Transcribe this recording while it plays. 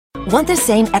Want the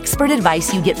same expert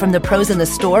advice you get from the pros in the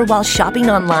store while shopping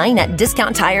online at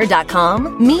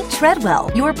DiscountTire.com? Meet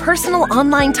Treadwell, your personal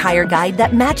online tire guide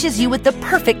that matches you with the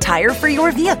perfect tire for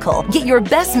your vehicle. Get your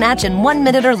best match in 1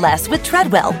 minute or less with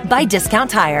Treadwell by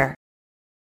Discount Tire.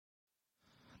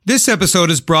 This episode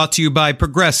is brought to you by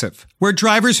Progressive, where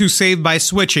drivers who save by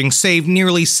switching save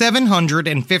nearly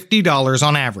 $750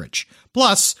 on average.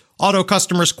 Plus, auto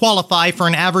customers qualify for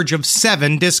an average of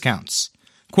 7 discounts.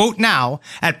 Quote now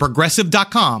at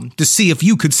Progressive.com to see if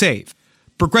you could save.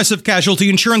 Progressive Casualty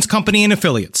Insurance Company and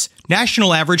Affiliates.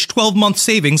 National average 12-month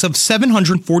savings of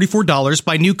 $744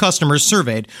 by new customers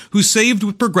surveyed who saved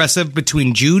with Progressive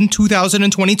between June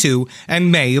 2022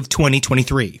 and May of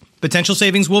 2023. Potential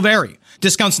savings will vary.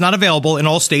 Discounts not available in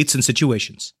all states and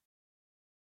situations.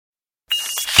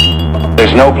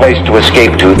 There's no place to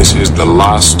escape to. This is the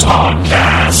last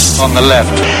podcast. On the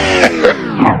left.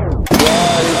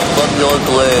 From your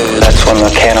grave. That's when the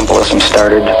cannibalism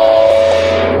started.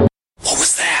 What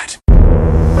was that?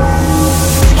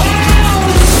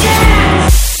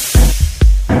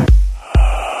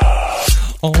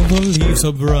 All the leaves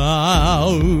are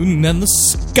brown and the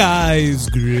sky's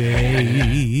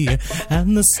gray,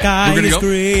 and the sky is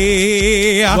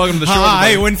gray. Welcome to the show,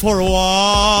 I everybody. went for a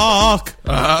walk.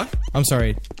 I'm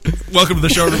sorry. Welcome to the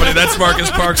show, everybody. That's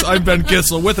Marcus Parks. I'm Ben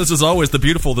Kissel. With us, as always, the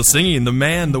beautiful, the singing, the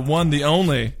man, the one, the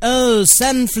only. Oh,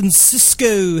 San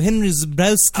Francisco, Henry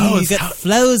Zabrowski. Got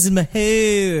flowers in my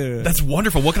hair. That's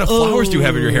wonderful. What kind of flowers do you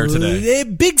have in your hair today? They're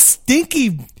big,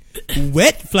 stinky,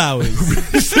 wet flowers.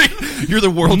 You're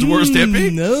the world's worst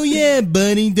hippie? Oh, yeah,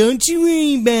 buddy. Don't you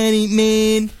worry about it,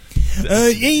 man.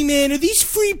 Hey, man, are these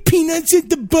free peanuts at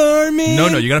the bar, man?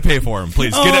 No, you gotta pay for them.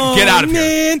 Please, get out of here.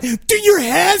 Man, dude, you're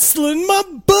hassling my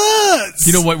buzz.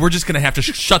 You know what? We're just gonna have to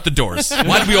shut the doors.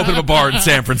 Why did we open up a bar in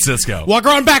San Francisco? Walk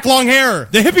around back, long hair.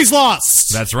 The hippies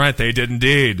lost. That's right, they did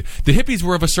indeed. The hippies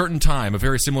were of a certain time, a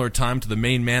very similar time to the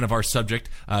main man of our subject,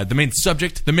 the main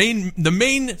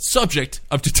subject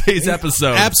of today's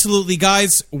episode. Absolutely,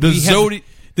 guys.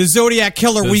 The Zodiac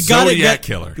Killer.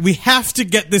 Killer. We have to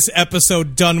get this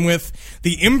episode done with.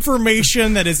 The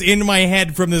information that is in my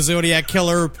head from the Zodiac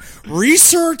Killer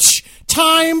research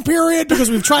time period,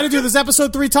 because we've tried to do this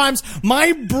episode 3 times.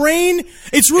 My brain,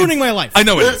 it's ruining my life. I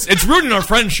know it is. It's ruining our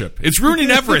friendship. It's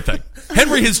ruining everything.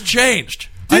 Henry has changed.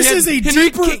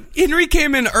 Henry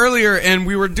came in earlier, and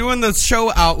we were doing the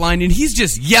show outline, and he's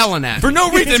just yelling at me. For no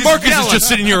reason, Marcus is just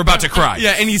sitting here about to cry.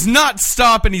 Yeah, and he's not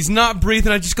stopping, he's not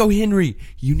breathing. I just go, Henry,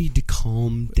 you need to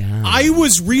calm down. I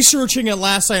was researching it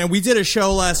last night, and we did a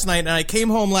show last night, and I came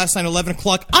home last night at 11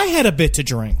 o'clock. I had a bit to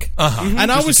drink.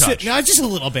 And I was sitting, just a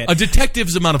little bit. A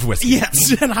detective's amount of whiskey.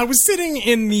 Yes, and I was sitting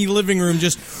in the living room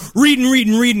just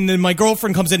reading, and my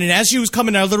girlfriend comes in, and as she was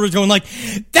coming out, I literally going like,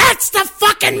 that's the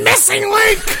fucking missing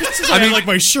link! I mean, like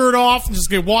my shirt off and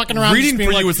just walking around. Reading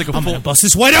for you is like I'm gonna bust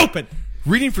this wide open.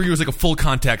 Reading for you is like a full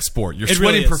contact sport. You're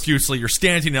sweating really profusely. You're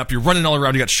standing up. You're running all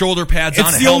around. You got shoulder pads on.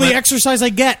 It's the only exercise I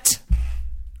get.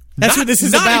 That's what this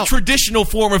is about. Not a traditional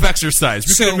form of exercise.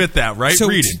 We can admit that, right? So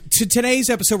Reading. To today's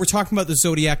episode, we're talking about the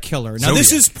Zodiac Killer. Now,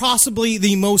 this is possibly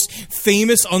the most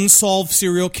famous unsolved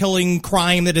serial killing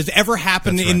crime that has ever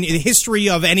happened in the history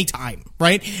of any time,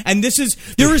 right? And this is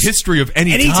history of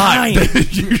any time. My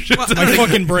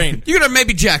fucking brain. You could have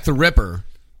maybe Jack the Ripper.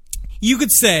 You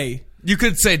could say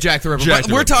Jack the Ripper, Jack but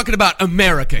the we're Ripper. talking about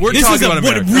America. We're talking about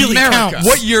America. What really America. counts.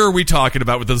 What year are we talking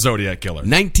about with the Zodiac Killer?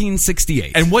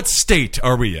 1968. And what state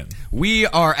are we in? We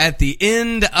are at the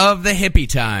end of the hippie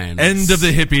times. End of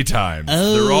the hippie times.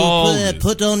 They're all...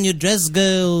 put on your dress,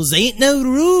 girls. Ain't no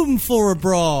room for a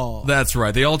bra. That's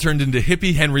right. They all turned into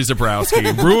hippie Henry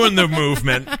Zabrowski, ruined the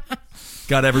movement,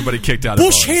 got everybody kicked out of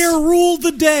Bush hair ruled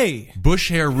the day. Bush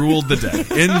hair ruled the day.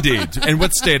 Indeed. And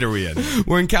what state are we in?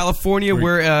 We're in California.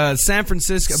 We're San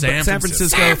Francisco. San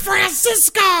Francisco.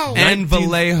 And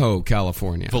Vallejo,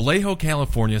 California. Vallejo,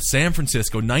 California, San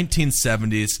Francisco,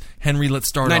 1970s. Henry, let's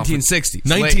start 1960s.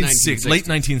 off. Late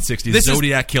 1960s. This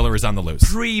Zodiac Killer is on the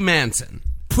loose. Pre-Manson.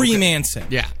 Pre-Manson.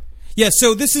 Yeah. Yeah,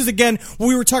 so this is, again, what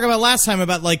we were talking about last time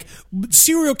about, like,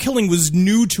 serial killing was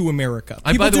new to America.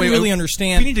 People didn't really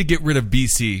understand. We need to get rid of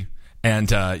BC and,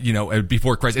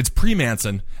 before Christ. It's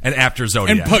pre-Manson and after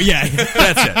Zodiac.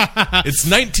 That's it. It's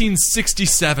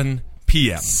 1967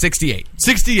 p.m.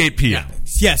 68 p.m.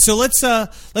 Yeah, so let's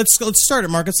start it,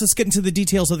 Marcus. Let's get into the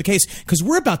details of the case, because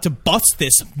we're about to bust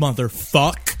this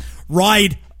motherfuck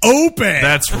right open.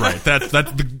 That's right. That's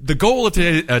the goal of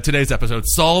today's episode: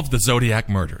 solve the Zodiac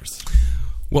murders.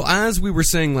 Well, as we were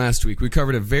saying last week, we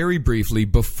covered it very briefly.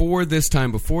 Before this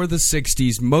time, before the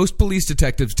 60s, most police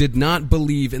detectives did not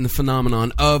believe in the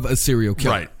phenomenon of a serial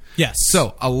killer. Right. Yes.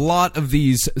 So a lot of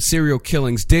these serial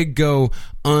killings did go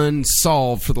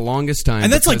unsolved for the longest time.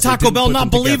 And that's like because they Taco didn't Bell put not them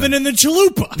believing together. in the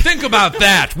chalupa. Think about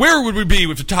that. Where would we be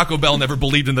if Taco Bell never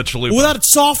believed in the chalupa? Without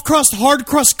soft crust, hard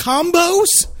crust combos?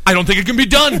 I don't think it can be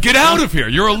done. Get out of here.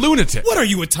 You're a lunatic. What are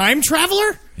you, a time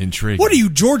traveler? Intriguing. What are you,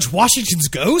 George Washington's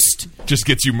ghost? Just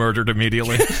gets you murdered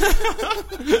immediately.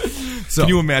 Can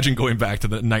you imagine going back to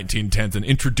the 1910s and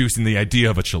introducing the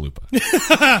idea of a chalupa?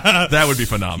 That would be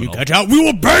phenomenal. Get out, we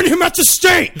will burn him at the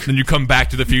stake! Then you come back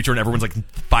to the future and everyone's like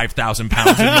 5,000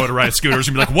 pounds in motorized scooters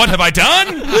and be like, what have I done?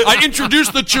 I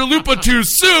introduced the chalupa too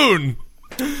soon.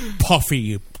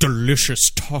 Puffy,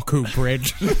 delicious taco bread.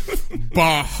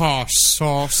 Baja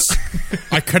sauce.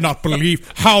 I cannot believe.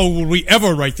 How will we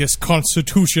ever write this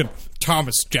Constitution?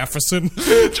 Thomas Jefferson.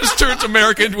 Just turns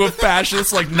America into a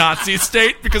fascist, like, Nazi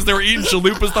state because they were eating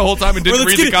chalupas the whole time and didn't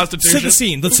read the Constitution. Set the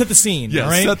scene. Let's set the scene. Yes,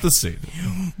 all right? set the scene.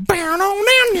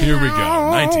 Here we go.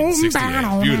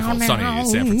 1968. Beautiful, sunny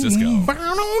San Francisco.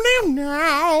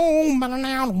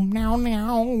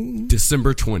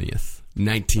 December 20th,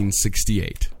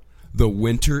 1968. The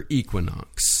winter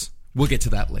equinox. We'll get to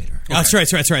that later. Okay. That's right.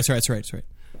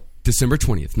 December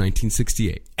 20th,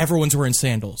 1968. Everyone's wearing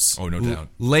sandals. Oh, no doubt.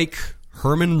 Lake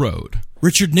Herman Road.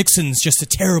 Richard Nixon's just a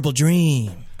terrible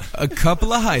dream. A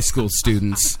couple of high school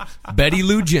students, Betty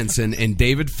Lou Jensen and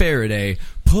David Faraday,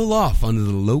 pull off onto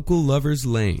the local lovers'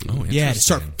 lane. Oh, yeah, to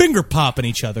start finger popping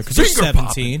each other because they're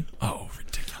 17. Oh,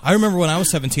 ridiculous. I remember when I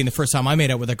was 17, the first time I made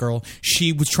out with a girl,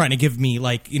 she was trying to give me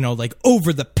like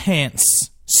over the pants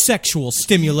sexual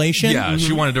stimulation. Yeah,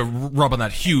 she wanted to rub on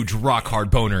that huge rock hard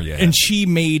boner. Yeah, and she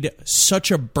made such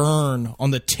a burn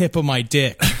on the tip of my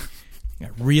dick. It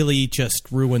really just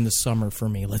ruined the summer for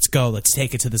me. Let's go. Let's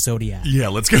take it to the Zodiac. Yeah,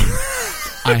 let's go.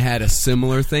 I had a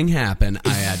similar thing happen.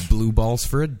 I had blue balls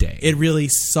for a day. It really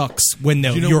sucks when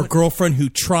your girlfriend who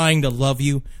trying to love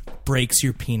you breaks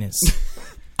your penis.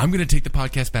 I'm going to take the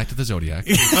podcast back to the Zodiac.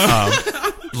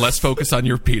 Let's focus on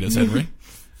your penis, Henry.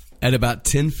 At about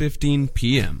 10:15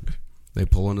 p.m., they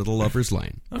pull into the lover's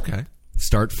lane. Okay.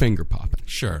 Start finger popping.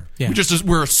 Sure. Yeah.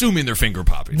 We're assuming they're finger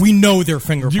popping. We know they're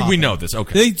finger popping. We know this.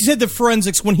 Okay. They said the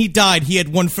forensics, when he died, he had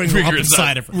one finger up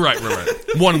inside of her. Right.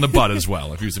 One in the butt as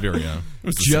well, if he was very it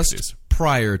was the Just 60s.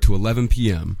 prior to 11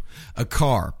 p.m., a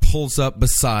car pulls up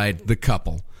beside the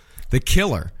couple. The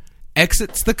killer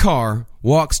exits the car,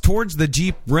 walks towards the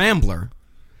Jeep Rambler,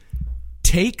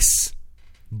 takes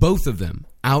both of them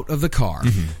out of the car.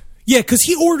 Mm-hmm. Yeah, because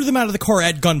he ordered them out of the car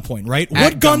at gunpoint, right?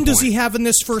 What gun does he have in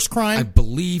this first crime? I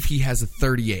believe he has a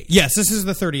 38. Yes, this is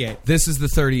the 38. This is the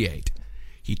 38.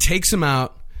 He takes them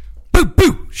out, boo,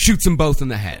 boo, shoots them both in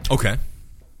the head. Okay.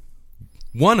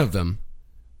 One of them,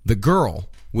 the girl,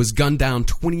 was gunned down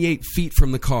 28 feet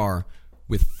from the car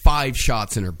with 5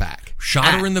 shots in her back.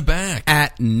 Shot her in the back.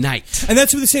 At night. And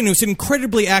that's what they're saying. It was an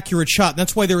incredibly accurate shot. And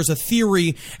that's why there was a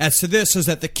theory as to this, is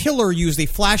that the killer used a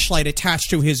flashlight attached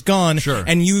to his gun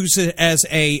and used it as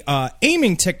a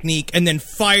aiming technique and then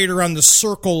fired around the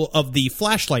circle of the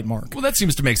flashlight mark. Well, that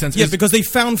seems to make sense. Yeah, because they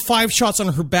found 5 shots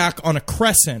on her back on a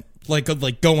crescent.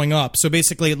 Like going up, so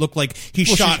basically it looked like he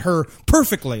shot her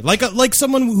perfectly, like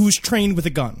someone who's trained with a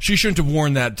gun. She shouldn't have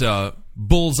worn that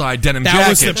bullseye denim That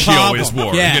was jacket the she always problem.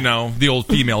 wore. Yeah. You know, the old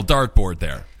female dartboard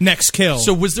there. Next kill.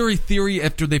 So was there a theory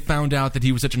after they found out that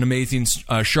he was such an amazing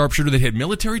sharpshooter that he had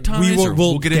military ties?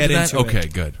 We'll get into that? into Okay,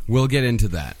 it. good. We'll get into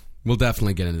that. We'll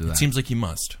definitely get into that. Seems like he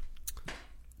must.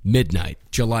 Midnight,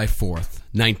 July 4th,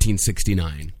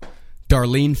 1969.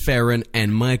 Darlene Farron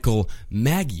and Michael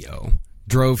Maggio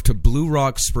drove to Blue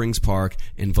Rock Springs Park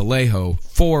in Vallejo,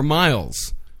 4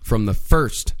 miles from the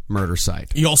first murder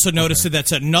site. You also notice that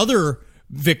that's another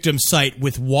victim site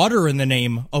with water in the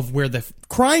name of where the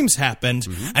crimes happened,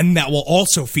 and that will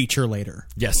also feature later.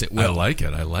 Yes, it will. I like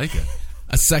it.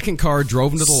 A second car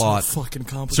drove into the lot. Fucking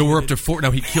complicated. So we're up to 4.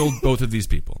 Now, he killed both of these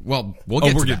people. Well, we'll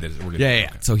get to that. We're getting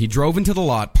Yeah. So he drove into the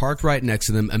lot, parked right next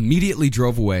to them, immediately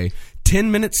drove away.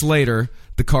 10 minutes later,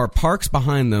 the car parks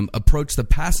behind them, approached the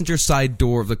passenger side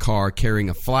door of the car carrying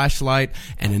a flashlight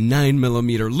and a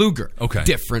 9mm Luger. Okay.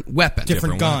 Different weapon.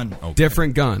 Different gun. Okay.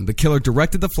 Different gun. The killer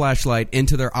directed the flashlight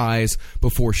into their eyes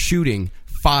before shooting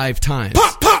 5 times.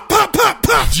 Pop, pop, pop, pop,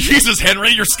 pop! Jesus,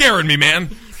 Henry, you're scaring me, man.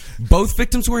 Both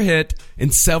victims were hit,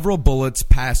 and several bullets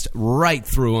passed right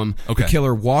through them. Okay. The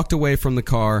killer walked away from the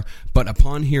car, but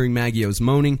upon hearing Maggio's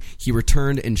moaning, he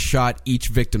returned and shot each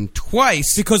victim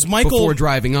twice before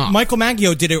driving off. Michael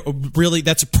Maggio did it really.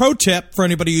 That's a pro tip for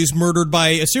anybody who's murdered by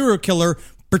a serial killer.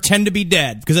 Pretend to be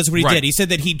dead, because that's what he did. He said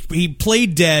that he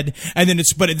played dead, and then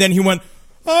then he went,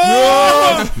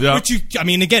 oh! Yeah. Which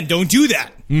again, don't do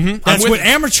that. That's what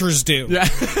amateurs do. Yeah.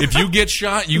 If you get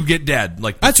shot, you get dead.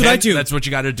 Like that's what I do. That's what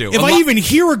you got to do. If I even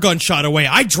hear a gunshot away,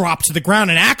 I drop to the ground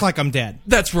and act like I'm dead.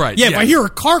 That's right. Yeah, if I hear a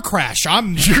car crash,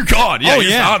 you're gone. Yeah,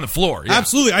 you're on the floor. Yeah.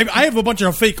 Absolutely. I have a bunch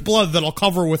of fake blood that I'll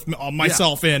cover with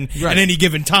myself in at any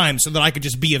given time so that I could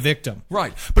just be a victim.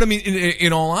 Right. But I mean,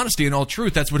 in all honesty, in all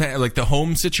truth, that's what like the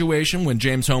Home situation when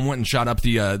James Home went and shot up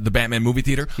the Batman movie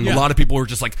theater. A lot of people were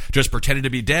just pretending to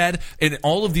be dead. And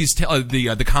all of these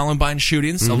the Columbine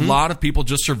shootings, a lot of people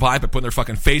just survive by putting their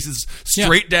fucking faces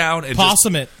straight down and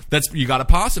possum it. You got to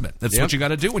possum it. That's what you got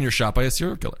to do when you're shot by a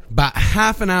serial killer. About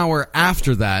half an hour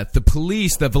after that,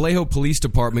 the Vallejo Police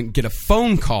Department get a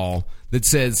phone call that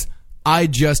says, "I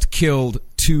just killed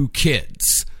 2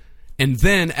 kids." And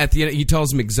then at the end, he tells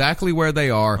them exactly where they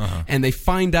are, and they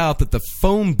find out that the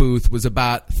phone booth was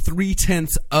about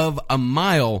 0.3 of a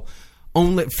mile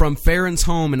only from Farron's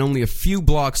home and only a few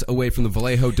blocks away from the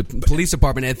Vallejo Police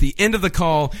Department. At the end of the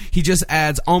call, he just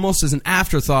adds, almost as an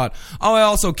afterthought, "Oh, I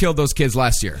also killed those kids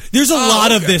last year." There's a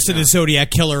lot of this in the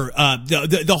Zodiac Killer.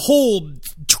 The whole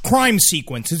crime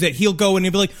sequence is that he'll go and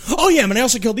he'll be like, "Oh yeah, man, I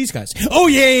also killed these guys. Oh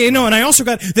yeah, no, and I also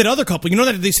got that other couple. You know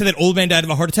that they said that old man died of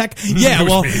a heart attack? Yeah,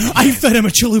 well, I fed him a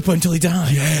chalupa until he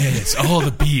died." Yes. Oh,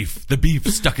 the beef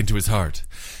stuck into his heart.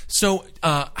 So,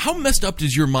 how messed up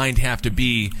does your mind have to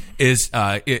be? Is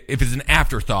if it's an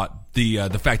afterthought, the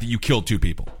fact that you killed 2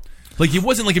 people? Like it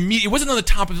wasn't like immediate. It wasn't on the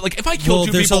top of it. Like if I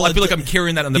killed 2 people, I feel like I'm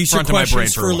carrying that on the front of my brain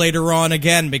for later on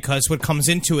again, because what comes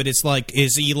into it is like,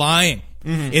 is he lying?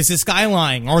 Is this guy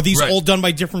lying? Are these all done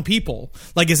by different people?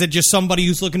 Like, is it just somebody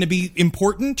who's looking to be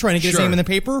important, trying to get his name in the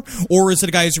paper? Or is it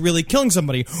a guy who's really killing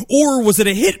somebody? Or was it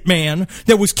a hitman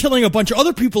that was killing a bunch of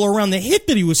other people around the hit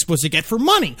that he was supposed to get for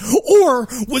money? Or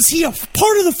was he a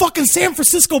part of the fucking San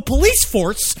Francisco police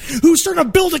force who's starting to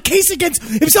build a case against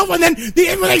himself? And then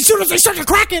as soon as they start to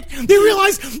crack it, they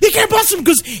realize they can't bust him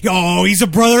because, he's a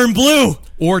brother in blue.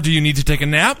 Or do you need to take a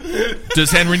nap?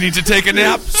 Does Henry need to take a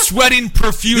nap? Sweating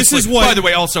profusely. This is what. By the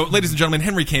way, also, ladies and gentlemen,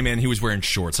 Henry came in. He was wearing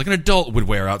shorts like an adult would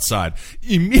wear outside.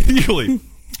 Immediately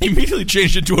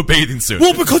changed into a bathing suit.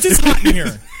 Well, because it's hot in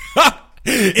here.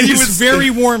 It was very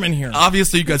warm in here.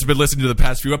 Obviously, you guys have been listening to the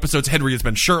past few episodes. Henry has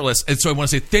been shirtless, and so I want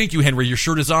to say thank you, Henry. Your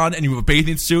shirt is on, and you have a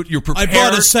bathing suit. You're prepared. I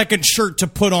bought a second shirt to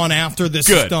put on after this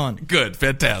is done. Good.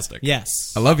 Fantastic. Yes.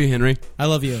 I love you, Henry. I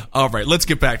love you. All right, let's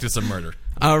get back to some murder.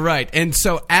 All right, and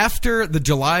so after the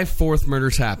July 4th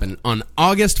murders happened, on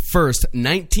August 1st,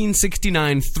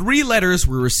 1969, 3 letters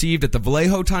were received at the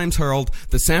Vallejo Times-Herald,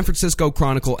 the San Francisco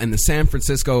Chronicle, and the San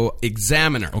Francisco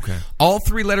Examiner. Okay. All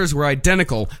 3 letters were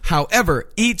identical. However,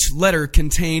 each letter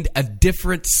contained a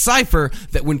different cipher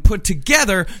that, when put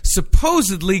together,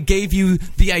 supposedly gave you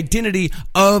the identity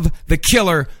of the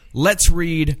killer. Let's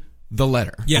read the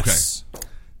letter. Yes. Okay.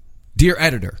 Dear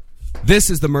editor,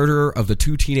 this is the murderer of the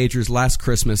 2 teenagers last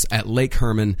Christmas at Lake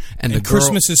Herman, and the girl...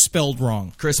 Christmas is spelled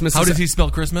wrong. How does he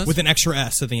spell Christmas? With an extra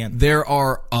S at the end. There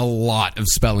are a lot of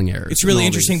spelling errors. It's really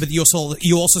interesting, but you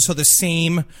also saw the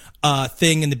same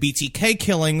thing in the BTK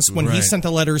killings when he sent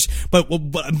the letters. But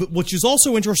which is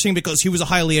also interesting because he was a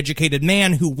highly educated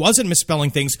man who wasn't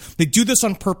misspelling things. They do this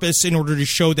on purpose in order to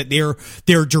show that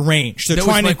they're deranged. They're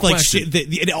trying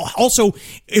to also,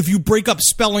 if you break up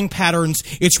spelling patterns,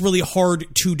 it's really hard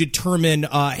to determine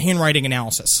handwriting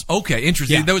analysis. Okay,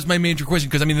 interesting. Yeah. That was my major question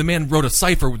because the man wrote a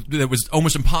cipher that was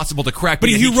almost impossible to crack. But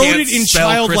he wrote it in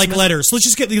childlike letters.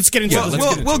 Let's get into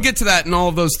it. We'll get to that in all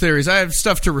of those theories. I have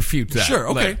stuff to refute that. Sure.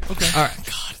 Okay. All right.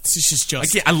 God, this is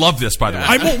just. I love this, by the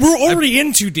way. We're already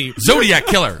in too deep. Zodiac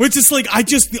Killer. Which is like I'm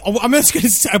just going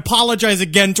to apologize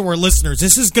again to our listeners.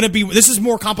 This is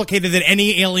more complicated than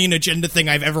any alien agenda thing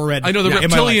I've ever read. I know the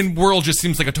reptilian world just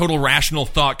seems like a total rational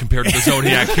thought compared to the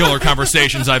Zodiac Killer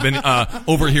conversations I've been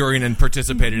overhearing and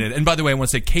participating in. And by the way, I want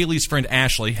to say Kaylee's friend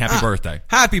Ashley, happy birthday.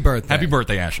 Happy birthday. Happy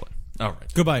birthday, Ashley. All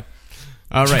right. Goodbye.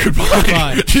 All right.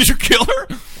 Goodbye. Did you kill her?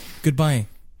 Goodbye.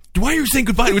 Why are you saying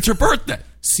goodbye? It's her birthday.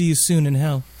 See you soon in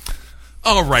hell.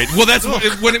 All right. Well, that's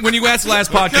when you asked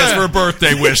last podcast for a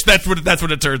birthday wish. That's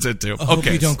what it turns into. I hope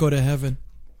you don't go to heaven.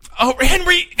 Oh,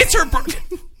 Henry, it's her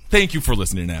birthday. Thank you for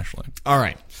listening, Ashley. All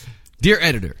right. Dear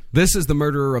editor, this is the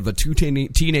murderer of the 2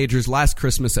 teenagers last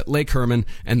Christmas at Lake Herman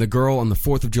and the girl on the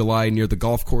 4th of July near the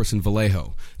golf course in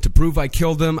Vallejo. To prove I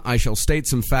killed them, I shall state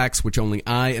some facts which only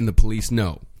I and the police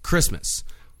know. Christmas.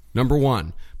 Number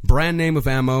 1, brand name of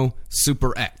ammo,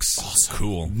 Super X. Awesome.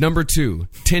 Cool. Number 2,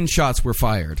 10 shots were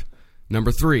fired.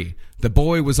 Number 3, the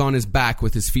boy was on his back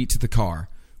with his feet to the car.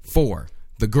 4,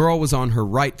 the girl was on her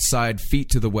right side, feet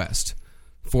to the west.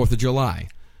 4th of July.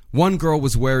 1 girl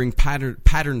was wearing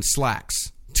patterned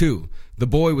slacks. 2, the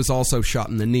boy was also shot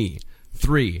in the knee.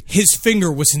 3. His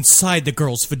finger was inside the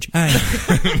girl's vagina.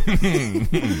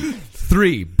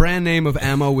 3. Brand name of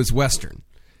ammo was Western.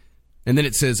 And then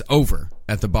it says over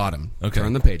at the bottom. Okay.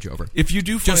 Turn the page over. If you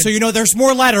do find... Just so you know, there's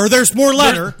more letter. There's more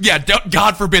letter.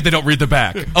 God forbid they don't read the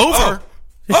back. Over.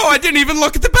 Oh, I didn't even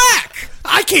look at the back.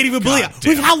 I can't even believe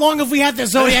it. How long have we had the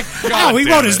Zodiac? He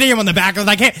wrote his name on the back.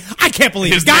 I can't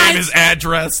believe his it. Guys, name, his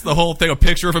address, the whole thing, a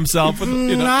picture of himself. With,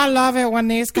 I love it when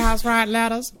these guys write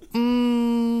letters.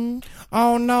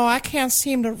 Oh, no, I can't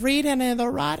seem to read any of the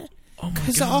writing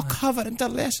because they're all covered in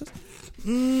delicious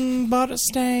butter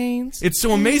stains. It's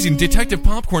so amazing. Detective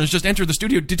Popcorn has just entered the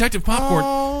studio. Detective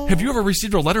Popcorn, have you ever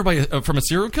received a letter from a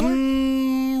serial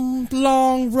killer?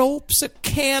 Long ropes, a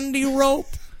candy rope.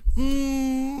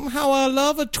 How I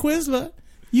love a Twizzler.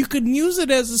 You could use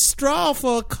it as a straw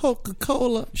for a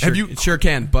Coca-Cola. It sure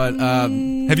can, but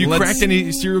have you cracked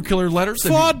any serial killer letters?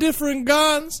 4 different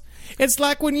guns. It's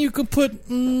like when you could put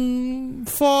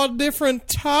 4 different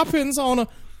toppings on a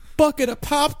bucket of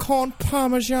popcorn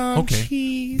Parmesan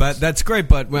cheese. But that's great.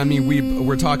 But I mean,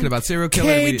 we're talking about serial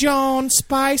killer. Cajun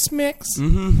spice mix.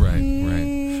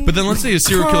 Right. But then let's say a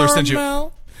serial killer sends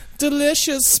you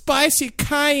delicious spicy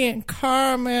cayenne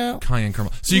caramel.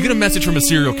 So you get a message from a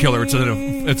serial killer.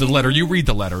 It's a letter. You read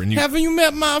the letter, and you have you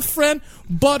met my friend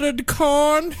Buttered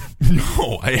Corn?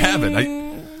 No, I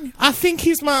haven't. I think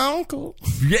he's my uncle.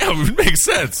 Yeah, it makes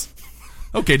sense.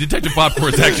 Okay, Detective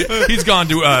Popcorn's actually he's gone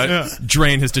to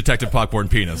drain his Detective Popcorn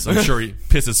penis. I'm sure he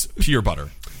pisses pure butter.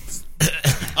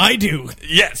 I do.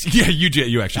 Yes, yeah,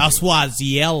 you actually. That's why it's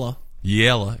yellow.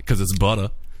 Yellow, because it's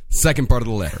butter. Second part of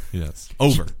the letter. Yes.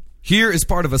 Over. Here is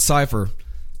part of a cipher.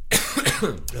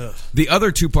 The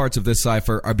other 2 parts of this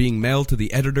cipher are being mailed to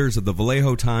the editors of the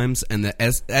Vallejo Times and the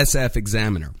SF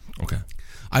Examiner. Okay.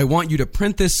 I want you to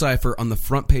print this cipher on the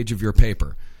front page of your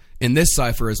paper. In this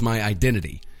cipher is my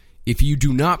identity. If you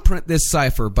do not print this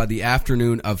cipher by the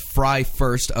afternoon of Fry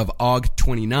 1st of Aug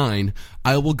 29,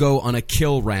 I will go on a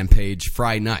kill rampage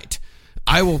Fry night.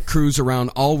 I will cruise around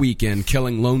all weekend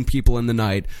killing lone people in the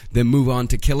night, then move on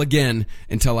to kill again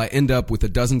until I end up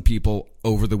with 12 people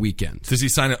over the weekend. Does he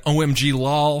sign an OMG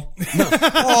lol?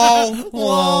 No.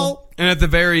 Lol. And at the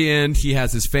very end, he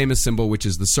has his famous symbol, which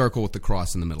is the circle with the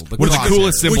cross in the middle. One of the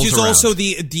coolest symbols which is around. also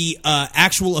the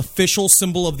actual official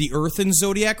symbol of the Earth in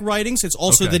Zodiac writings. It's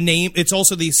also the name. It's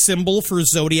also the symbol for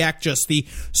Zodiac. Just the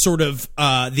sort of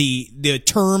the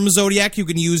term Zodiac. You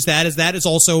can use that as that. It's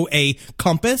also a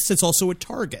compass. It's also a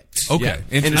target. Okay, yeah.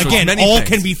 And again, all things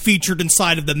can be featured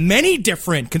inside of the many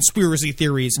different conspiracy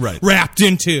theories wrapped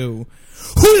into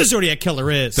who the Zodiac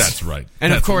Killer is. That's right.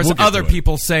 And of course, other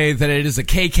people say that it is a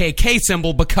KKK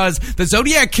symbol because the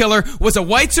Zodiac Killer was a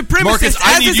white supremacist. Marcus,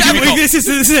 I need you to be this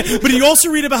is. But you also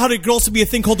read about how it could also be a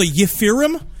thing called a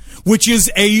Yephirim, which is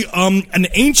an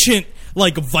ancient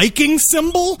Viking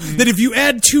symbol that if you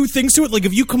add 2 things to it, like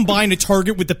if you combine a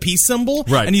target with the peace symbol,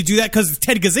 and you do that because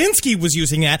Ted Kaczynski was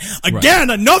using that, again,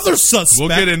 another suspect. We'll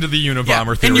get into the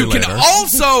Unabomber theory later. And you can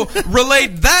also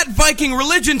relate that Viking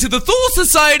religion to the Thule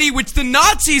Society, which the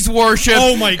Nazis worship.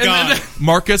 Oh my God.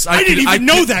 Marcus, I didn't even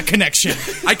know that connection.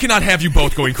 I cannot have you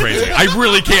both going crazy. I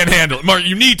really can't handle it. Mark,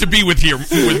 you need to be with me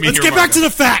Let's get back to the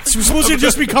facts. We're supposed to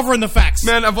just be covering the facts.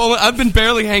 Man, I've been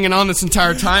barely hanging on this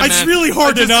entire time, It's really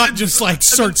hard to not just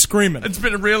start screaming. It's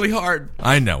been really hard.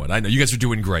 I know it. You guys are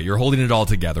doing great. You're holding it all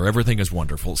together. Everything is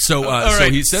wonderful. So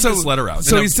he sends this letter out.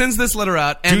 So he sends this letter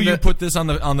out. And do you put this on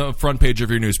the front page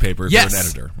of your newspaper if you're an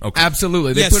editor? Okay.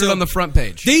 Absolutely. They put it on the front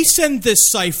page. They send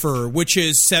this cipher, which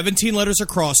is 17 letters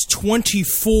across,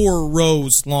 24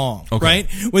 rows long, right?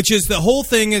 Which is the whole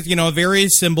thing is,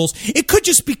 various symbols. It could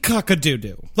just be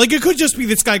cock-a-doo-doo. It could just be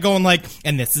this guy going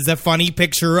and this is a funny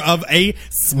picture of a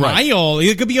smile.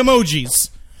 It could be emojis.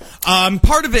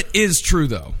 Part of it is true,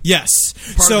 though. Yes.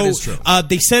 Part of it is true.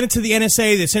 They sent it to the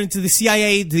NSA, they sent it to the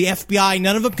CIA, the FBI.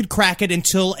 None of them could crack it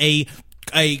until a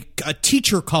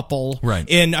teacher couple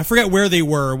in, I forget where they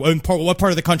were, what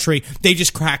part of the country, they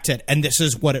just cracked it, and this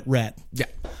is what it read. Yeah.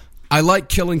 I like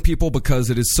killing people because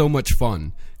it is so much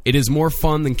fun. It is more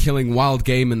fun than killing wild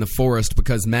game in the forest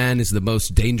because man is the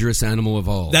most dangerous animal of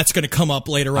all. That's going to come up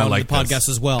later on in the podcast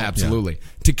as well. Absolutely. Yeah.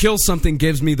 To kill something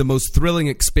gives me the most thrilling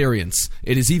experience.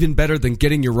 It is even better than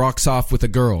getting your rocks off with a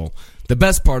girl. The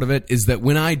best part of it is that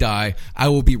when I die, I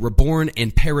will be reborn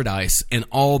in paradise, and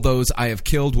all those I have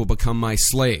killed will become my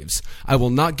slaves. I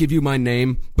will not give you my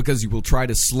name because you will try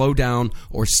to slow down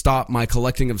or stop my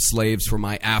collecting of slaves for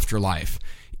my afterlife.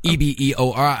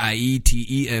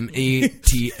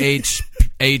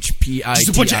 EBEORIETEMATHHPITI. Just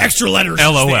a bunch of extra letters.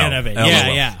 LOL.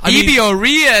 Yeah.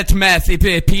 Ebioriet meth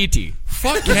ipiti.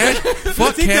 Fuck cash.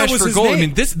 Fuck think that cash was for his gold. I name.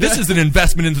 mean, this is an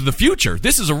investment into the future.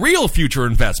 This is a real future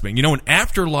investment. You know, an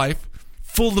afterlife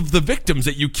full of the victims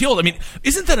that you killed. I mean,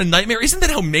 isn't that a nightmare? Isn't that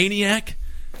how Maniac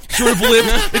sort of lived?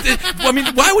 I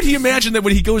mean, why would he imagine that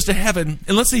when he goes to heaven,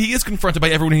 and let's say he is confronted by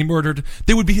everyone he murdered,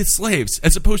 they would be his slaves,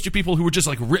 as opposed to people who would just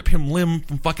like rip him limb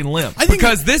from fucking limb?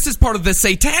 Because this is part of the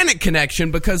satanic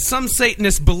connection, because some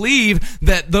Satanists believe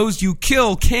that those you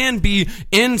kill can be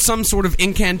in some sort of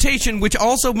incantation, which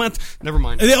also meant... Never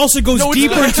mind. And it also goes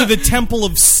deeper into the Temple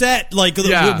of Set, like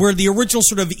where the original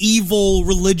sort of evil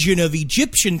religion of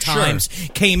Egyptian times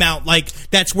came out. Like,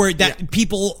 that's where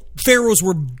pharaohs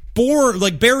were born,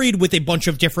 like buried with a bunch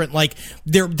of different, like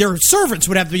their servants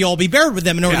would have to all be buried with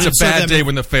them in order to It's a bad day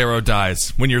when the pharaoh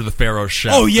dies, when you're the pharaoh's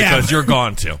chef. Oh, yeah. Because you're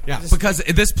gone too. Yeah, because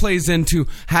this plays into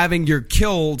having your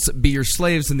killed be your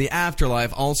slaves in the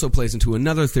afterlife. Also plays into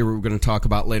another theory we're going to talk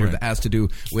about later that has to do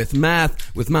with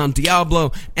math, with Mount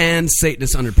Diablo, and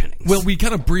Satanist underpinnings. Well, we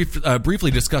kind of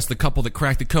briefly discussed the couple that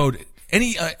cracked the code.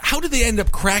 How did they end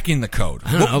up cracking the code?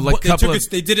 I don't know,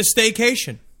 they did a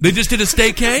staycation. They just did a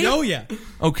staycation? Oh, yeah.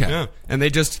 Okay. Yeah, and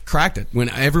they just cracked it. When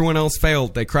everyone else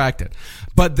failed, they cracked it.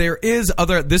 But there is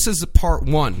this is part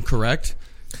 1, correct?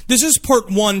 This is part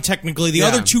 1, technically. The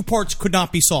other 2 parts could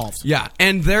not be solved. Yeah,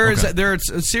 and there's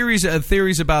a series of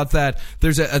theories about that.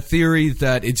 There's a theory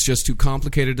that it's just too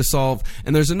complicated to solve,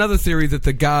 and there's another theory that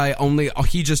the guy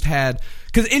he just had...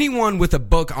 Because anyone with a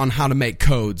book on how to make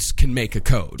codes can make a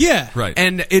code. Yeah. Right.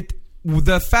 And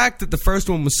the fact that the first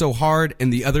one was so hard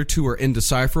and the other 2 are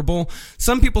indecipherable,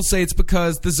 some people say it's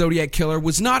because the Zodiac Killer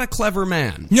was not a clever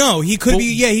man. No, he could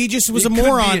be. Yeah, he just was a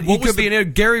moron. He could be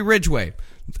Gary Ridgway.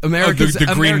 America's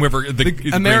Green River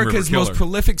America's most Killer.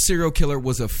 prolific serial killer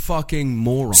was a fucking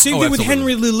moron. Same thing with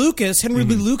Henry Lee Lucas. Henry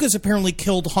Lee Lucas apparently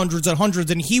killed hundreds and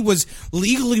hundreds, and he was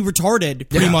legally retarded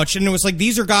pretty much. And it was like,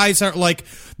 these are guys that are like,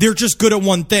 they're just good at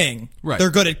one thing. Right. They're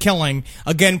good at killing.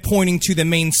 Again, pointing to the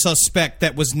main suspect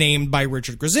that was named by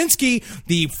Richard Krasinski,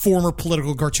 the former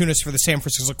political cartoonist for the San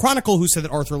Francisco Chronicle, who said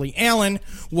that Arthur Lee Allen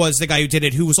was the guy who did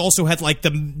it, who also had like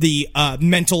the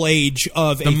mental age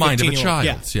of the mind of a 15-year-old.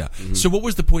 child. Yeah. So what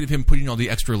was the point of him putting all the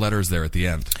extra letters there at the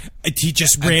end? He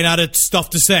just ran out of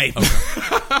stuff to say. Okay.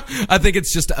 I think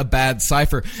it's just a bad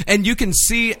cipher. And you can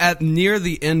see near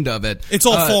the end of it... It's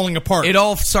all falling apart. It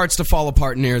all starts to fall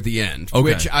apart near the end,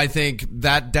 which I think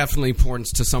that definitely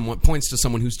points to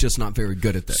someone who's just not very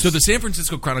good at this. So the San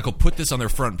Francisco Chronicle put this on their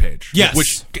front page. Yes.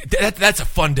 Which, that's a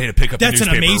fun day to pick up the That's an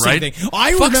newspaper, amazing right? thing.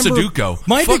 Fuck Sudoku.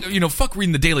 Sudoku. Fuck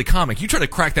reading the Daily Comic. You try to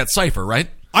crack that cipher, right?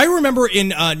 I remember in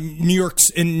New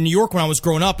York when I was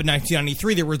growing up in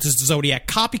 1993, there were this Zodiac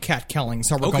copycat killings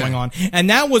that were going on, and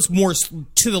that was more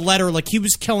to the letter. Like, he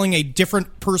was killing a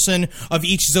different person of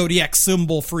each Zodiac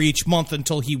symbol for each month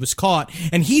until he was caught,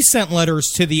 and he sent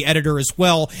letters to the editor as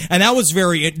well. And that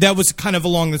was kind of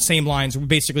along the same lines,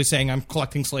 basically saying, I'm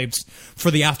collecting slaves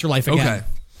for the afterlife again. Okay.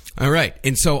 All right,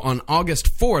 and so on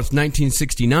August 4th,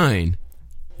 1969,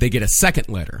 they get a second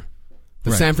letter.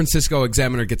 The San Francisco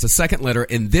Examiner gets a second letter,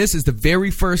 and this is the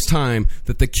very first time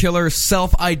that the killer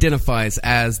self-identifies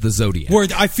as the Zodiac. Where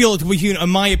I feel, in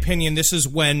my opinion, this is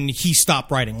when he stopped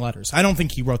writing letters. I don't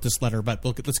think he wrote this letter, but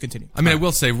let's continue. I mean, I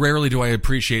will say, rarely do I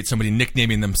appreciate somebody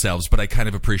nicknaming themselves, but I kind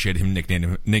of appreciate him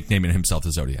nicknaming himself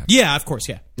the Zodiac. Yeah, of course,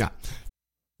 yeah. The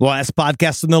last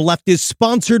podcast on the left is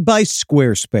sponsored by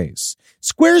Squarespace.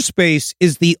 Squarespace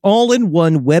is the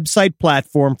all-in-one website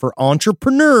platform for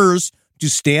entrepreneurs to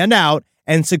stand out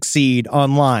and succeed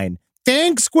online.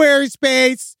 Thanks,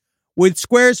 Squarespace. With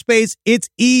Squarespace, it's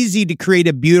easy to create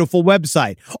a beautiful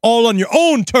website, all on your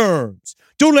own terms.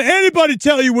 Don't let anybody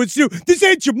tell you what to do. This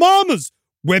ain't your mama's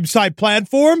website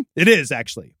platform. It is,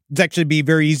 actually. It's actually be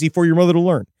very easy for your mother to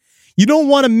learn. You don't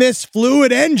want to miss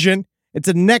Fluid Engine. It's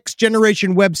a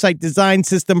next-generation website design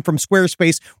system from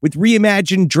Squarespace with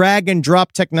reimagined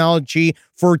drag-and-drop technology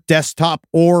for desktop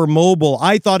or mobile.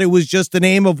 I thought it was just the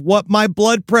name of what my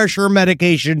blood pressure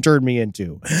medication turned me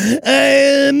into.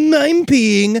 I'm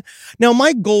peeing. Now,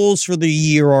 my goals for the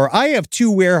year are I have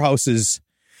 2 warehouses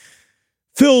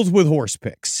filled with horse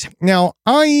picks. Now,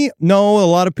 I know a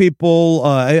lot of people,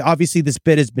 obviously this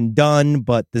bit has been done,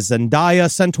 but the Zendaya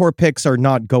Centaur picks are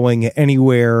not going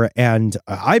anywhere, and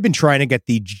I've been trying to get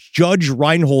the Judge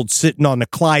Reinhold sitting on the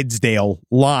Clydesdale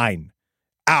line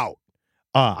out.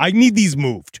 I need these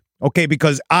moved, okay,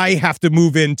 because I have to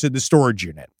move into the storage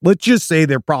unit. Let's just say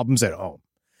there are problems at home.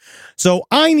 So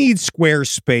I need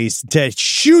Squarespace to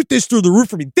shoot this through the roof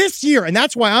for me this year, and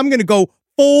that's why I'm going to go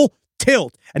full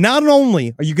tilt. And not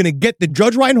only are you going to get the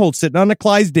Judge Reinhold sitting on the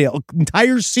Clydesdale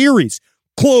entire series,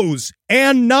 clothes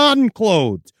and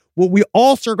non-clothes, what we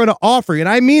also are going to offer you, and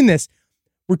I mean this,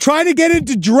 We're trying to get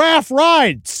into giraffe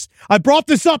rides. I brought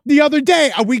this up the other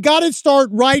day. We got to start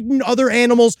riding other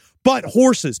animals but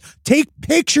horses. Take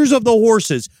pictures of the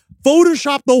horses.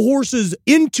 Photoshop the horses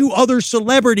into other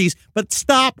celebrities, but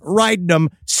stop riding them.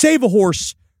 Save a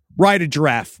horse, ride a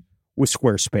giraffe with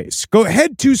Squarespace. Go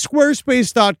ahead to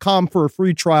squarespace.com for a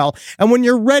free trial. And when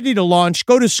you're ready to launch,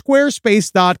 go to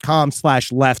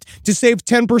squarespace.com/left to save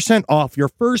 10% off your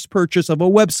first purchase of a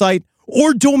website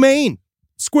or domain.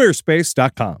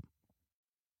 Squarespace.com.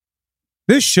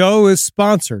 This show is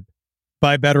sponsored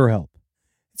by BetterHelp.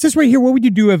 It says right here, what would you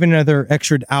do if another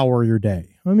extra hour of your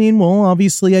day? I mean, well,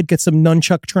 obviously I'd get some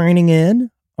nunchuck training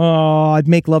in. I'd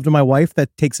make love to my wife.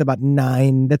 That takes about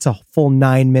 9. That's a full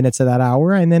 9 minutes of that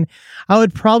hour. And then I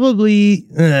would probably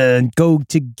go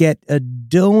to get a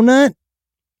donut.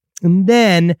 And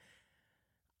then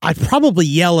I'd probably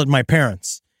yell at my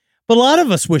parents. But a lot of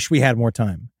us wish we had more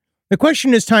time. The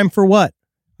question is, time for what?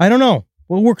 I don't know.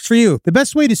 What works for you? The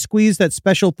best way to squeeze that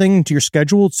special thing into your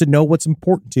schedule is to know what's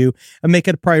important to you and make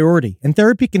it a priority. And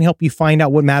therapy can help you find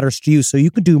out what matters to you so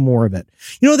you can do more of it.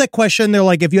 You know that question? They're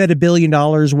like, if you had $1 billion,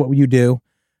 what would you do?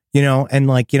 You know, and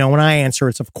like, you know, when I answer,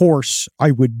 it's of course, I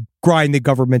would grind the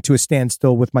government to a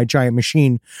standstill with my giant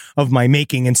machine of my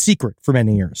making in secret for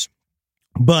many years.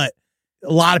 But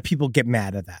a lot of people get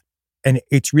mad at that. And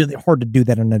it's really hard to do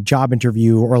that in a job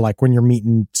interview or like when you're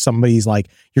meeting somebody's like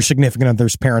your significant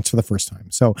other's parents for the first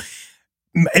time. So,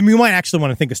 and you might actually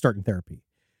want to think of starting therapy.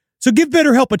 So give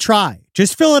BetterHelp a try.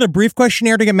 Just fill out a brief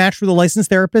questionnaire to get matched with a licensed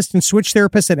therapist and switch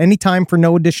therapists at any time for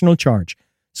no additional charge.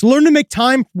 So learn to make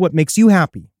time for what makes you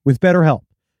happy with BetterHelp.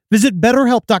 Visit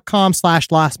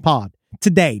BetterHelp.com/lastpod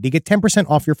today to get 10%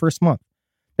 off your first month.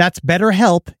 That's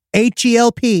BetterHelp,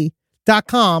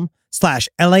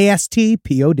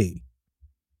 HELP.com/LASTPOD.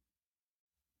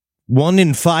 1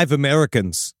 in 5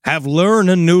 Americans have learned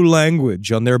a new language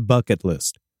on their bucket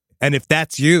list. And if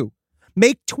that's you,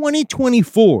 make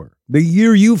 2024 the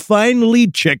year you finally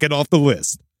check it off the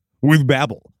list with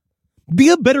Babbel. Be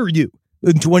a better you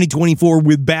in 2024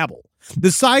 with Babbel, the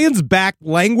science-backed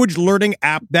language learning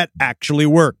app that actually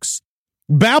works.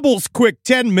 Babbel's quick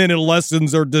 10-minute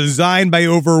lessons are designed by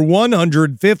over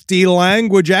 150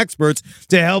 language experts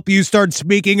to help you start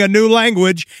speaking a new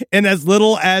language in as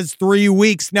little as 3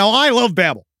 weeks. Now, I love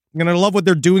Babbel, and I love what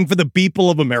they're doing for the people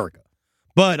of America.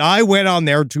 But I went on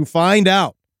there to find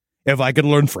out if I could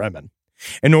learn Fremen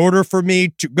in order for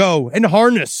me to go and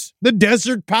harness the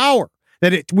desert power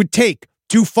that it would take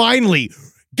to finally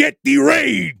get the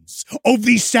reins of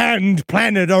the sand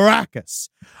planet Arrakis.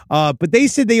 But they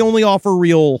said they only offer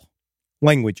real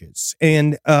languages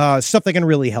and stuff that can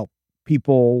really help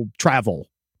people travel.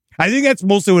 I think that's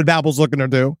mostly what Babbel's looking to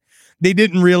do. They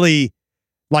didn't really,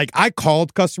 like, I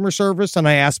called customer service and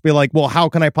I asked me, like, well, how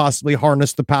can I possibly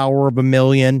harness the power of 1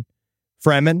 million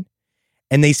Fremen?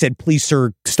 And they said, please,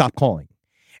 sir, stop calling.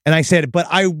 And I said, but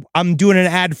I'm doing an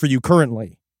ad for you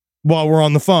currently while we're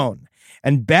on the phone.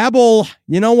 And Babbel,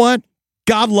 you know what?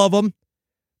 God love them.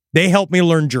 They helped me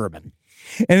learn German.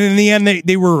 And in the end,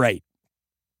 they were right.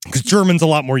 Because German's a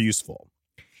lot more useful.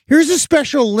 Here's a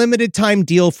special limited time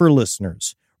deal for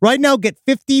listeners. Right now, get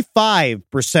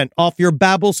 55% off your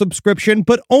Babbel subscription,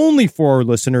 but only for our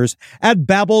listeners at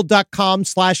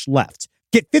Babbel.com/left.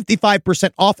 Get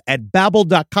 55% off at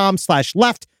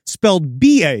Babbel.com/left, spelled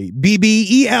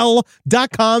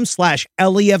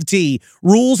BABBEL.com/LEFT.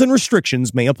 Rules and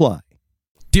restrictions may apply.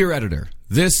 Dear editor,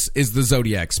 this is the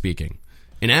Zodiac speaking.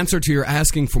 In answer to your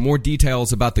asking for more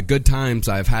details about the good times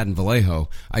I've had in Vallejo,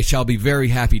 I shall be very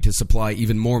happy to supply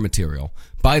even more material.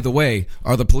 By the way,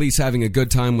 are the police having a good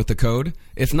time with the code?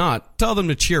 If not, tell them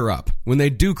to cheer up. When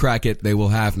they do crack it, they will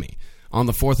have me. On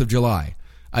the 4th of July,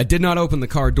 I did not open the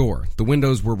car door. The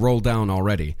windows were rolled down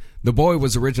already. The boy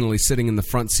was originally sitting in the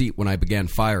front seat when I began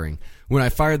firing. When I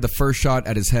fired the first shot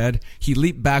at his head, he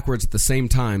leaped backwards at the same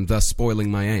time, thus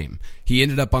spoiling my aim. He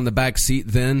ended up on the back seat,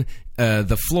 then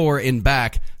the floor in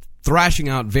back, thrashing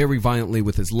out very violently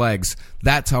with his legs.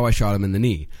 That's how I shot him in the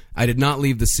knee. I did not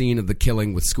leave the scene of the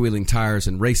killing with squealing tires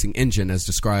and racing engine as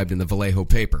described in the Vallejo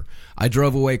paper. I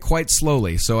drove away quite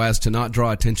slowly so as to not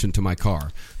draw attention to my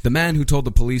car. The man who told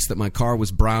the police that my car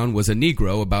was brown was a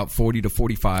Negro about 40 to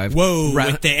 45. Whoa,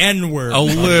 with the N-word. A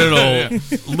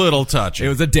little touchy. It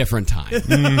was a different time.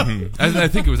 Mm-hmm. I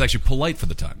think it was actually polite for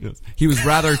the time. He was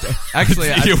rather...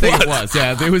 Actually, I think it was.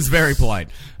 Yeah, it was very polite.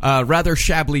 Rather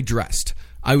shabbily dressed.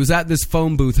 I was at this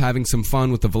phone booth having some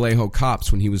fun with the Vallejo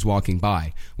cops when he was walking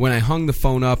by. When I hung the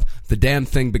phone up, the damn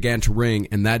thing began to ring,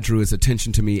 and that drew his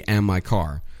attention to me and my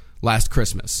car. Last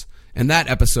Christmas. In that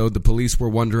episode, the police were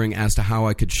wondering as to how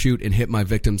I could shoot and hit my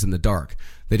victims in the dark.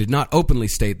 They did not openly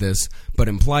state this, but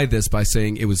implied this by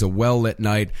saying it was a well-lit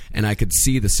night and I could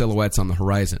see the silhouettes on the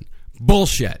horizon.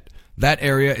 Bullshit. That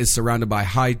area is surrounded by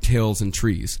high hills and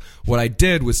trees. What I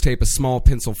did was tape a small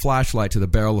pencil flashlight to the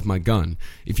barrel of my gun.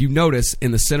 If you notice,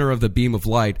 in the center of the beam of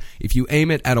light, if you aim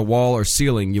it at a wall or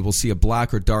ceiling, you will see a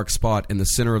black or dark spot in the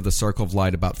center of the circle of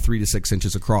light about 3 to 6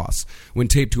 inches across. When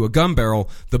taped to a gun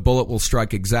barrel, the bullet will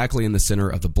strike exactly in the center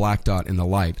of the black dot in the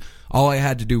light. All I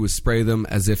had to do was spray them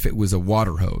as if it was a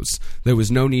water hose. There was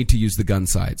no need to use the gun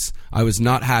sights. I was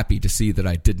not happy to see that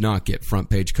I did not get front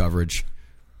page coverage.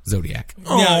 Zodiac.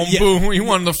 Oh, boo! You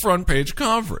won the front page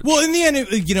coverage. Well, in the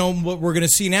end, what we're going to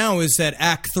see now is that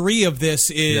Act 3 of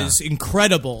this is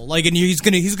incredible. Like, and he's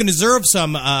going to deserve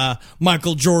some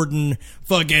Michael Jordan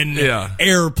fucking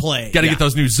airplay. Got to get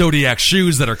those new Zodiac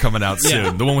shoes that are coming out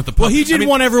soon. The one with the well, he did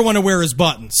want everyone to wear his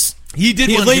buttons. He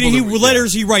did.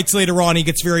 Letters he writes later on. He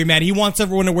gets very mad. He wants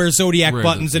everyone to wear Zodiac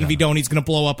buttons, and if he don't, he's going to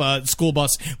blow up a school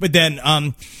bus. But then,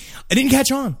 I didn't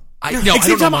catch on.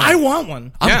 I want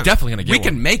one. I'm definitely gonna get one. We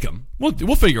can make them.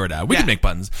 We'll figure it out. We can make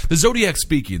buttons. The Zodiac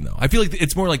speaking though, I feel like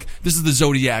it's more like this is the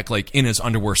Zodiac like in his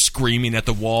underwear screaming at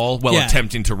the wall while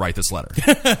attempting to write this letter.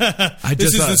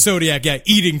 This is the Zodiac,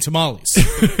 eating tamales.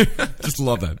 Just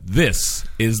love that. This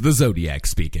is the Zodiac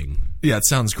speaking. Yeah, it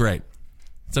sounds great.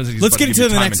 Let's get into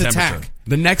the next attack.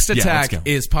 The next attack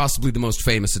is possibly the most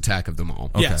famous attack of them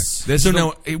all. Okay. Yes.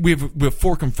 Now we have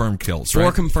 4 confirmed kills, right?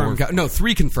 3 confirmed kills.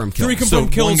 3 confirmed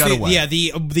kills.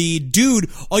 The dude.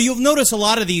 Oh, you'll notice a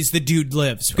lot of these. The dude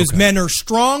lives because men are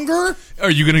stronger. Are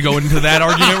you going to go into that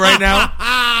argument right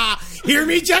now? Hear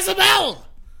me, Jezebel.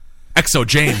 Exo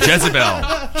Jane,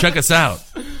 Jezebel. Check us out.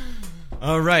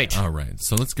 All right.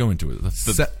 So let's go into it.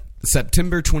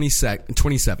 September 27th,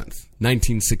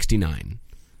 1969.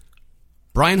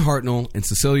 Brian Hartnell and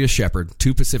Cecilia Shepard,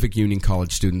 2 Pacific Union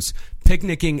College students,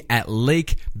 picnicking at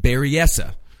Lake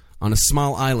Berryessa on a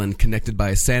small island connected by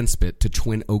a sandspit to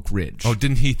Twin Oak Ridge. Oh,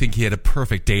 didn't he think he had a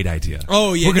perfect date idea?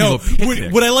 Oh, yeah. We're gonna go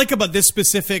picnic. What I like about this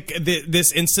specific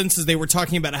this instance is they were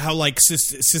talking about how like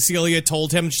Cecilia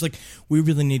told him, she's like, we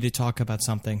really need to talk about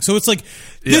something. So it's like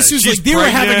this is like they were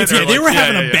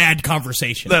having a bad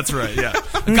conversation. That's right. Yeah.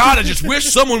 God, I just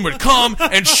wish someone would come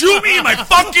and shoot me in my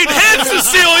fucking head,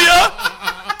 Cecilia.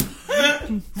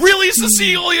 Really,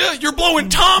 Cecilia? You're blowing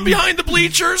Tom behind the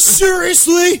bleachers?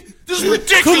 Seriously? This is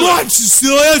ridiculous. Come on,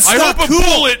 Cecilia. It's not hope cool. A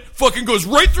bullet fucking goes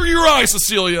right through your eye,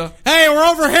 Cecilia. Hey, we're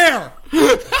over here.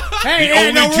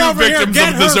 Only 2 victims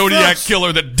of the Zodiac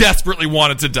killer that desperately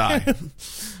wanted to die.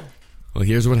 Well,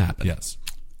 here's what happened. Yes.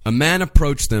 A man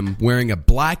approached them wearing a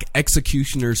black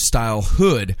executioner-style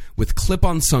hood with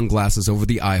clip-on sunglasses over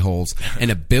the eye holes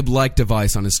and a bib-like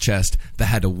device on his chest that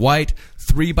had a white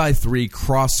 3x3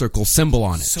 cross-circle symbol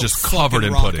on it. So just covered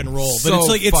in rock pudding. And roll. So but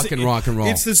it's like, fucking rock and roll.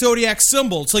 It's the Zodiac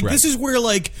symbol. It's like this is where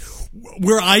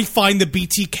I find the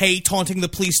BTK taunting the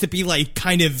police to be like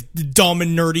kind of dumb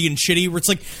and nerdy and shitty. Where it's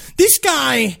like this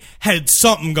guy had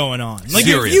something going on. Like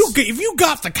if you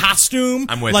got the costume,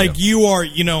 I'm with like you. you are,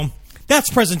 that's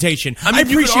presentation. I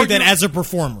appreciate that as a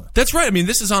performer. That's right. I mean,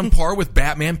 this is on par with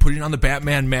Batman putting on the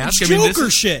Batman mask. It's Joker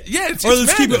shit. Yeah, it's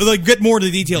let's keep it. Like, get more to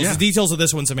the details. Yeah. The details of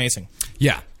this one's amazing.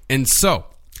 Yeah, and so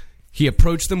he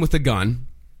approached them with a gun,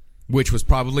 which was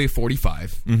probably a .45.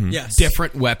 Mm-hmm. Yes,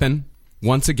 different weapon.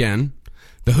 Once again,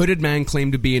 the hooded man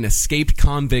claimed to be an escaped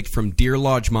convict from Deer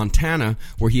Lodge, Montana,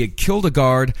 where he had killed a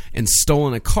guard and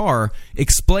stolen a car,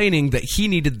 explaining that he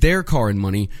needed their car and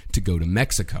money to go to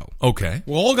Mexico. Okay.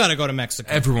 We all got to go to Mexico.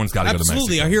 Everyone's got to go to Mexico.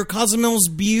 Absolutely. I hear Cozumel's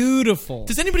beautiful.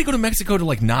 Does anybody go to Mexico to,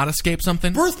 like, not escape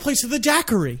something? Birthplace of the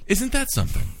daiquiri. Isn't that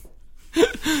something?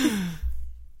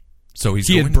 So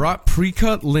he had brought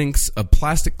pre-cut links of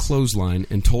plastic clothesline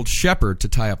and told Shepard to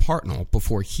tie up Hartnell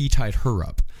before he tied her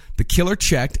up. The killer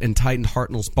checked and tightened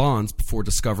Hartnell's bonds before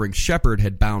discovering Shepard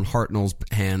had bound Hartnell's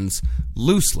hands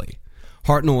loosely.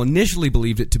 Hartnell initially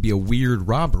believed it to be a weird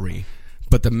robbery,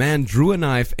 but the man drew a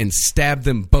knife and stabbed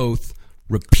them both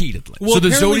repeatedly. Well, so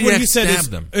the Zodiac stabbed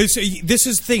them. This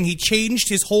is the thing. He changed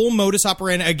his whole modus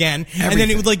operandi again, and then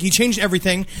he changed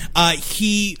everything.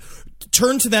 He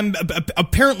turned to them,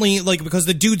 apparently, like, because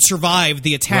the dude survived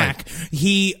the attack,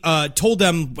 he told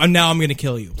them, now I'm going to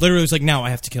kill you. Literally, was like, now I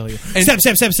have to kill you. And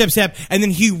step. And then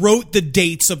he wrote the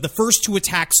dates of the first 2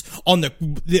 attacks on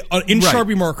in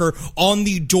Sharpie marker on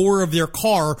the door of their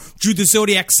car, drew the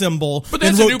Zodiac symbol. But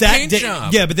that's and a new paint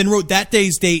job. Yeah, but then wrote that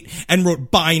day's date and wrote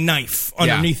by knife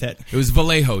underneath it. It was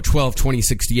Vallejo,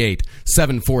 12/20/68,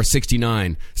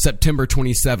 7/4/69, September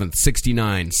 27th,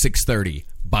 69, 6:30.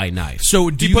 by knife.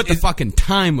 So do you put the fucking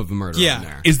time of the murder in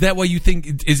there? Is that why you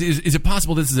think is it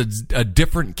possible this is a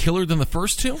different killer than the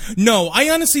first two? No, I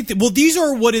honestly think. Well, these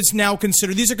are what is now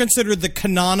considered. These are considered the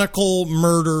canonical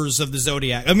murders of the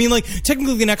Zodiac. I mean, like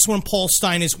technically the next one, Paul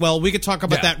Stein as well. We could talk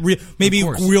about that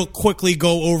real quickly.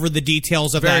 Go over the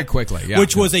details of very that quickly. Yeah,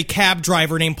 which was a cab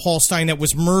driver named Paul Stein that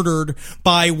was murdered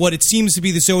by what it seems to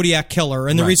be the Zodiac killer.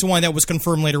 And the reason why that was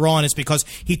confirmed later on is because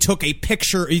he took a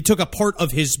picture. He took a part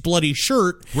of his bloody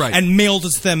shirt and mailed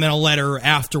it to them in a letter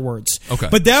afterwards. Okay,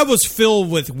 but that was filled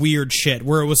with weird shit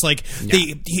where it was like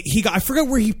he got. I forgot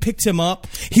where he picked him up.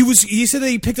 He said that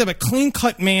he picked up a clean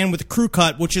cut man with a crew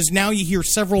cut, which is now you hear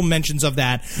several mentions of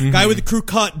that guy with the crew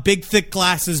cut, big thick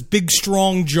glasses, big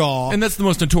strong jaw, and that's the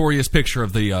most notorious picture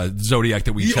of the Zodiac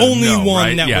that we the only know, one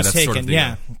right? that was that's taken. Sort of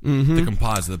the, the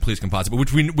composite, the police composite,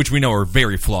 but which we know are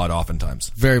very flawed oftentimes.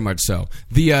 Very much so.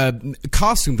 The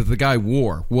costume that the guy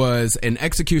wore was an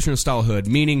executioner style hood,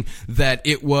 meaning that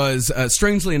it was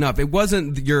strangely enough, it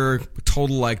wasn't your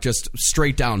total like just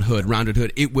straight down hood, rounded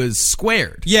hood. It was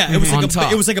squared. Yeah, it was on like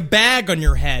top. it was like a bag on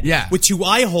your head. Yeah. With two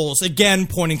eye holes, again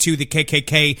pointing to the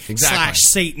KKK /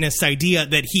 Satanist idea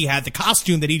that he had the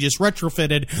costume that he just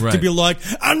retrofitted to be like,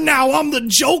 and now I'm the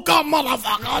Joker,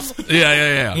 motherfuckers.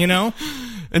 Yeah. You know?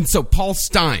 And so Paul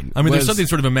Stein. I mean, there's something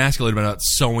sort of emasculated about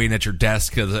sewing at your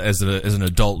desk as an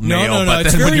adult male. No. But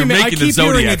It's then when very. you're making I keep the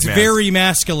Zodiac hearing it's mask, very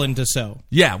masculine to sew.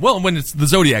 yeah. Well, when it's the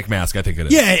Zodiac mask, I think it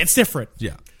is. Yeah, it's different.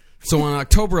 Yeah. So on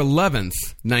October 11th,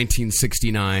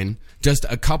 1969, just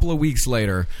a couple of weeks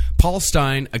later, Paul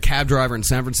Stein, a cab driver in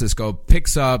San Francisco,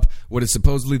 picks up what is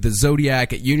supposedly the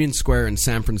Zodiac at Union Square in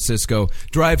San Francisco,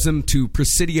 drives him to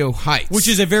Presidio Heights. Which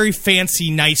is a very fancy,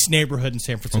 nice neighborhood in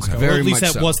San Francisco. Okay. Or at least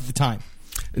Very that much so. was at the time.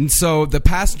 And so the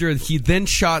passenger, he then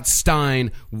shot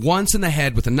Stein once in the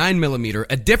head with a 9mm,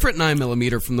 a different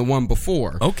 9mm from the one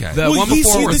before. Okay. The one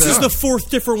before was this is the fourth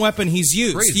different weapon he's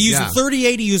used. Crazy, He used yeah. a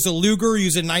 .38, he used a Luger, he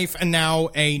used a knife, and now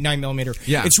a 9mm.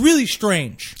 Yeah. It's really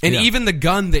strange. And even the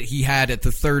gun that he had at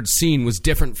the third scene was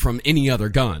different from any other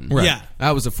gun. Right. Yeah.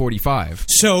 That was a .45.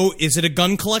 So, is it a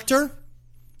gun collector?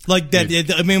 Like that,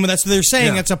 I mean, that's what they're saying.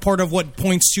 Yeah. That's a part of what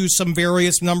points to some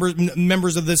various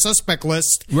members of the suspect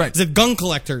list. Right. Is gun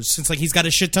collectors. It's like he's got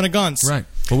a shit ton of guns. Right.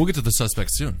 Well, we'll get to the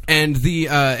suspects soon. And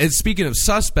and speaking of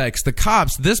suspects, the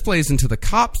cops, this plays into the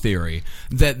cop theory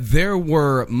that there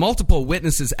were multiple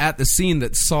witnesses at the scene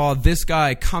that saw this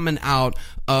guy coming out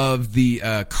of the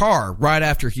car right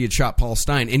after he had shot Paul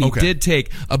Stein. And he did take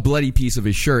a bloody piece of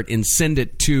his shirt and send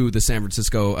it to the San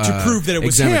Francisco to prove that it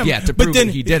was him. Yeah, to prove that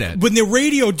he did it. When the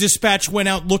radio dispatch went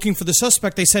out looking for the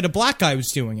suspect, they said a black guy was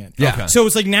doing it. Yeah. Okay. So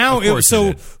it's like now, Of course he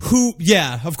did. who?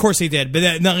 Yeah, of course he did. But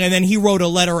then, and then he wrote a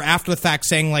letter after the fact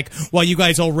saying like, "Well, you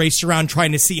guys all raced around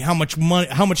trying to see how much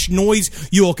noise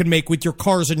you all can make with your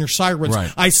cars and your sirens.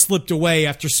 Right. I slipped away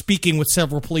after speaking with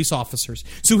several police officers."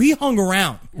 So he hung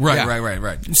around. Right. Yeah.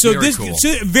 Right. So Very this cool.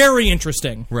 very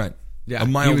interesting. Right. Yeah. A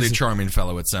mildly He was- charming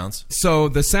fellow, it sounds. So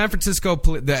the San Francisco,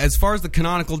 as far as the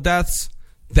canonical deaths,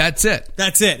 that's it.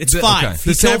 That's it. It's 5. okay.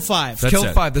 He killed 5. That's Killed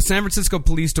it. 5. The San Francisco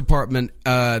Police Department,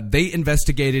 they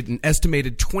investigated an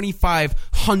estimated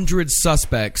 2,500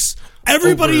 suspects.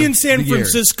 Everybody over in San the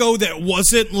years. Francisco that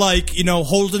wasn't like,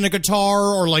 holding a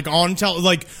guitar or like on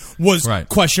was Right.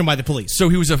 questioned by the police. So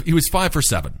he was 5 for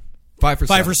 7. 5 for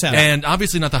 5 for 7. And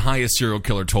obviously not the highest serial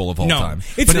killer toll of all No. time.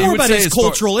 It's But more you would about say his as far-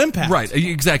 cultural impact. Right,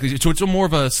 exactly. So it's more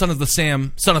of a son of the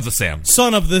Sam. Son of the Sam.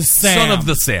 Son of the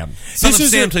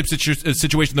Sam type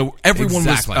situation, though everyone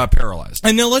Exactly. was paralyzed.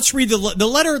 And now let's read the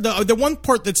letter. The one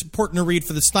part that's important to read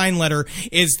for the Stein letter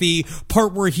is the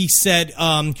part where he said,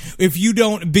 if you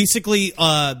don't, basically,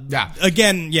 October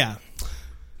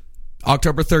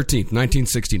 13th,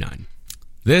 1969.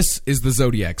 This is the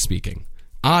Zodiac speaking.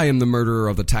 I am the murderer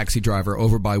of the taxi driver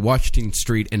over by Washington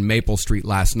Street and Maple Street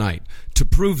last night. To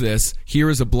prove this,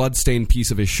 here is a blood-stained piece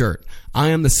of his shirt. I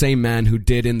am the same man who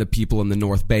did in the people in the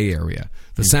North Bay area.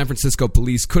 The San Francisco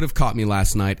police could have caught me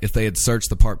last night if they had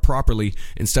searched the park properly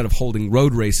instead of holding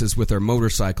road races with their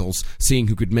motorcycles, seeing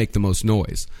who could make the most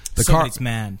noise. Somebody's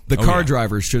mad. The car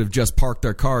drivers should have just parked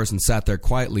their cars and sat there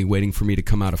quietly waiting for me to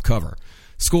come out of cover.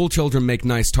 School children make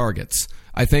nice targets.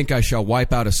 I think I shall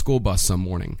wipe out a school bus some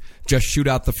morning. Just shoot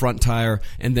out the front tire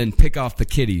and then pick off the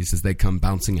kiddies as they come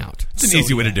bouncing out. It's an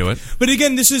easy way to do it. But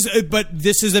again, this is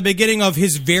the beginning of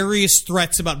his various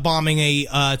threats about bombing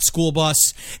a school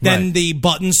bus. Then the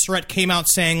buttons threat came out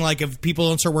saying like, if people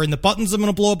don't start wearing the buttons, I'm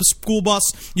going to blow up a school bus.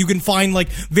 You can find like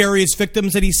various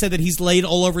victims that he said that he's laid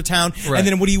all over town. Right. And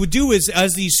then what he would do is,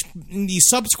 as these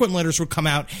subsequent letters would come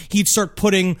out, he'd start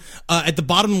putting at the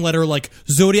bottom letter like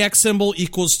Zodiac symbol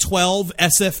equals 12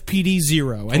 SFPD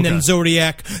 0, and then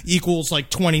Zodiac equals like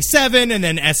 27, and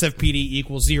then SFPD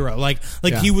equals 0. Like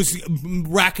he was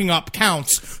racking up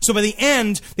counts. So by the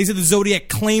end, they said the Zodiac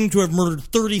claimed to have murdered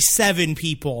 37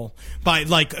 people by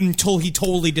until he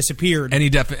totally disappeared.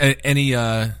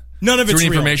 None of it's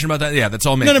real. Information about that? Yeah, that's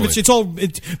all make-believe. None of it's all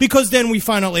because then we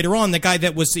find out later on the guy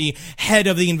that was the head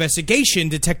of the investigation,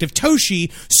 Detective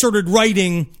Toshi, started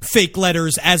writing fake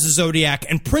letters as a Zodiac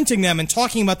and printing them and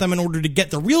talking about them in order to get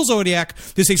the real Zodiac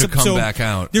to say something. Come back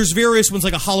out. There's various ones,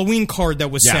 like a Halloween card that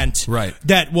was sent. Right.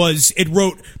 It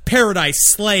wrote Paradise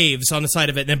Slaves on the side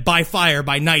of it, and then by fire,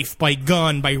 by knife, by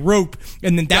gun, by rope,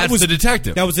 and then that was the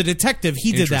detective. That was the detective.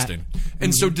 He did that.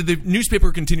 And so, did the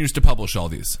newspaper continues to publish all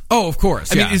these? Oh, of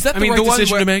course. I mean, is that the right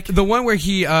decision to make? The one where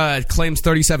he claims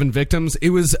 37 victims,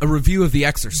 it was a review of The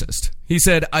Exorcist. He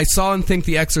said, "I saw and think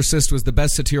The Exorcist was the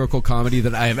best satirical comedy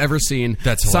that I have ever seen.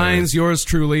 That's hilarious. Signs, yours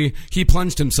truly." He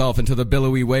plunged himself into the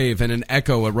billowy wave, and an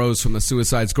echo arose from the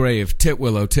suicide's grave.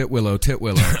 Titwillow, Titwillow,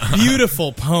 Titwillow.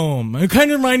 Beautiful poem. It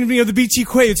kind of reminded me of the Beachy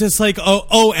Quay. It's just like,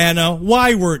 oh, Anna,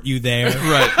 why weren't you there?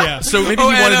 Right. Yeah. So maybe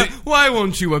Anna, why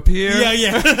won't you appear?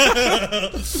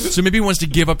 Yeah. So maybe he wants to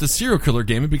give up the serial killer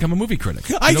game and become a movie critic.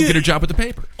 Don't get a job at the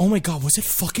paper. Oh my God, was it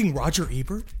fucking Roger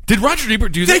Ebert? Did Roger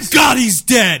Ebert do that? Thank God he's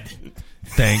dead.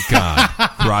 Thank God.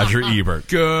 Roger Ebert.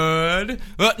 Good.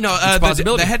 Well, no,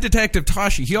 the head detective,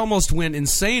 Tashi, he almost went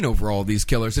insane over all these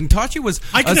killers. And Tashi was...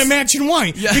 I can imagine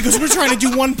why. Yeah. Because we're trying to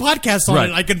do one podcast on it,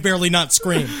 and I can barely not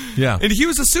scream. Yeah. And he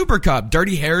was a super cop.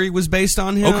 Dirty Harry was based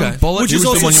on him. Okay. Bullet, which is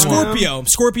also Scorpio.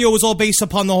 Scorpio was all based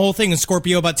upon the whole thing. And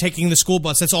Scorpio about taking the school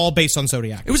bus. That's all based on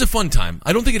Zodiac. It was a fun time.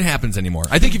 I don't think it happens anymore.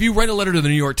 I think if you write a letter to the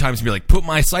New York Times and be like, put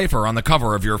my cipher on the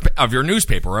cover of your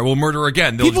newspaper, I will murder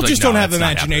again. People just don't have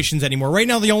imaginations anymore. Right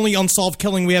now, the only unsolved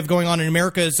killing we have going on in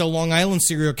America is a Long Island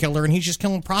serial killer, and he's just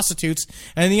killing prostitutes.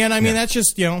 And in the end, I mean, that's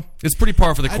just, it's pretty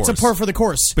par for the course. It's a par for the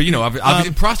course. But,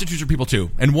 obviously, prostitutes are people, too,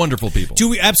 and wonderful people. Do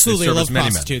we absolutely love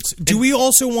prostitutes? Do we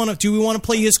also want to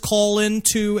play his call in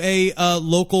to a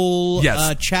local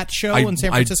chat show in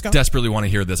San Francisco? I desperately want to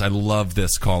hear this. I love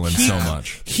this call in so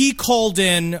much. He called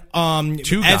in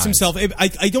as himself.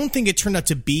 I don't think it turned out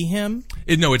to be him.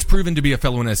 No, it's proven to be a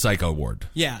fellow in a psycho ward.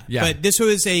 Yeah. But this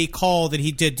was a call that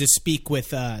he did to speak with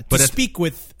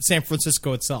San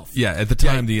Francisco itself. Yeah, at the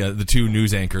time, the two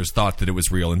news anchors thought that it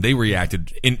was real, and they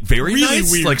reacted in very really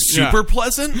nice, weird. like super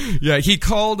pleasant. Yeah, he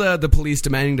called the police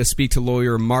demanding to speak to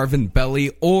lawyer Marvin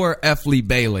Belly or F. Lee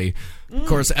Bailey. Of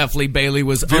course, F. Lee Bailey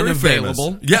was very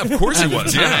unavailable. Famous. Yeah, of course he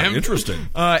was. Yeah, interesting.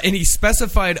 And he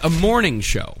specified a morning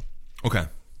show. Okay.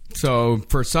 So,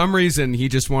 for some reason, he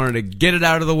just wanted to get it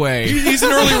out of the way. He's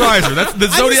an early riser. That's the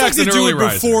Zodiac's an early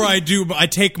riser. Before I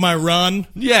take my run.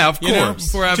 Yeah, of course.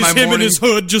 Before I have just my him in his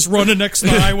hood, just running next to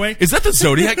the highway. Is that the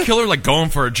Zodiac killer, like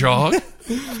going for a jog?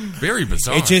 Very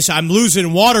bizarre. I'm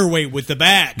losing water weight with the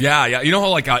bag. Yeah. You know how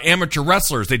like amateur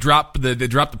wrestlers they drop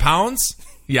the pounds.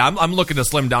 Yeah, I'm looking to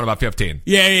slim down about 15.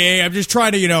 Yeah. I'm just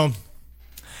trying to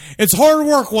It's hard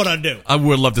work what I do. I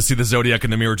would love to see the Zodiac in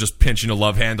the mirror just pinching a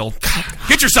love handle.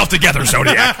 Get yourself together,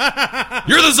 Zodiac.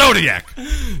 You're the Zodiac.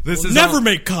 Never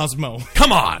make Cosmo.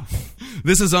 Come on.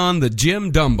 This is on the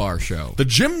Jim Dunbar Show. The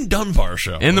Jim Dunbar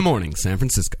Show. In the morning, San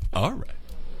Francisco. All right.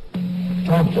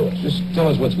 Talk to us. Just tell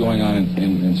us what's going on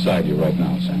inside you right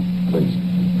now, Sam, please.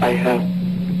 I have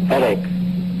headache.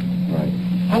 Right.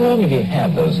 How long have you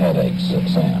had those headaches,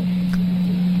 Sam?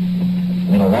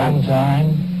 In a long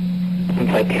time? Since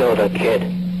I killed a kid.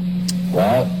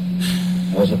 Well,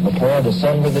 was it before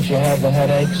December that you had the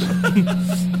headaches?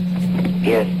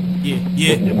 Yes.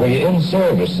 Yeah. Were you in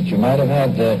service that you might have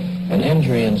had an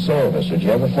injury in service? Did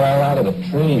you ever fall out of a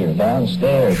tree or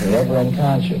downstairs? Were you ever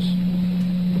unconscious?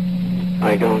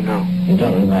 I don't know. You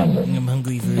don't remember? I'm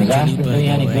hungry for Does that do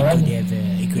any good?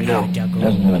 I could have a taco.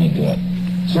 Doesn't do any good.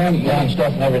 Sam, that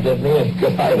stuff never did really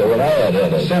good either when I had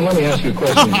headaches. Sam, let me ask you a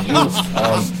question.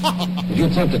 Did you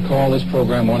attempt to call this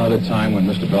program one other time when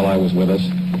Mr. Belli was with us?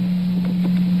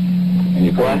 And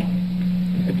you called?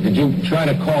 Did you try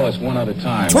to call us one other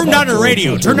time? Turn down the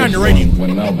radio. Turn down the radio.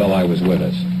 When Mel Belli was with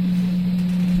us.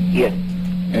 Yes.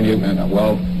 And you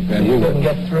couldn't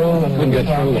get through? Couldn't get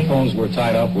through? The phones were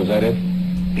tied up? Was that it?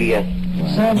 Yes.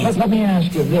 Sam, let me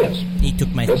ask you this. He took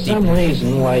my There's some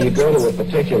reason why you go to a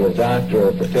particular doctor or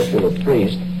a particular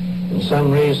priest, and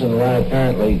some reason why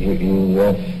apparently you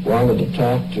wanted to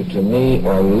talk to me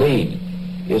or Lee.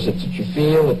 Is it that you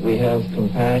feel that we have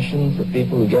compassion for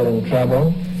people who get in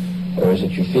trouble? Or is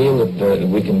it you feel that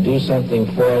we can do something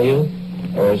for you?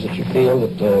 Or is it you feel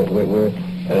that we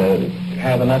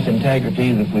have enough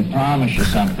integrity that if we promise you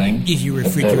something, is your we're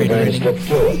refrigerator going to stick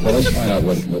to it? Well, let's find out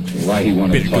why he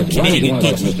wanted to talk to you. Why did you want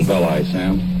to talk to Mr. Belli,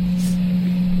 Sam?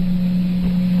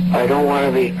 I don't want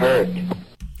to be hurt.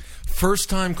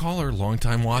 First time caller, long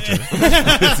time watcher.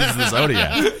 This is the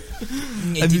Zodiac.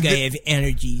 I think I have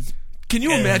allergies. Can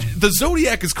you imagine? The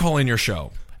Zodiac is calling your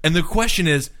show. And the question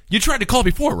is, you tried to call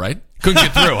before, right? Couldn't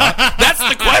get through, huh? That's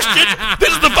the question. This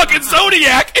is the fucking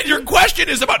Zodiac, and your question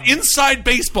is about inside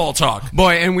baseball talk.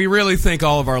 Boy, and we really thank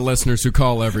all of our listeners who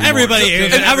call every Everybody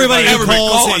who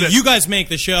calls. You guys make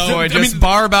the show. Boy, just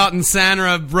Barb out in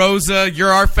Sandra, Rosa,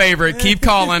 you're our favorite. Keep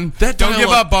calling. Don't give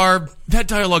up, Barb. That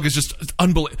dialogue is just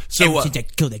unbelievable. So, Ever since I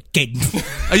killed a kid.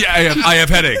 I have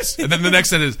headaches. And then the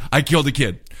next sentence is, I killed a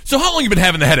kid. So how long you been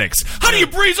having the headaches? How do you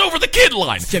breeze over the kid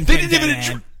line? They didn't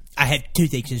even... I had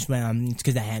toothaches as well. It's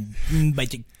because I had a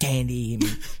bunch of candy.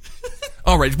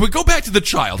 All right, but go back to the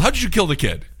child. How did you kill the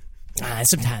kid?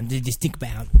 Sometimes I just think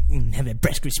about having a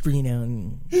breast crispino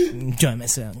and enjoy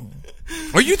myself.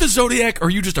 Are you the Zodiac, or are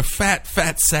you just a fat,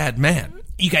 sad man?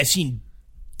 You guys seen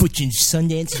Butch and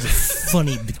Sundance? It's a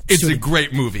funny... It's a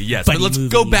great movie, yes. But let's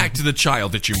go back to the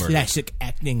child that you murdered. Classic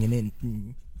acting and then...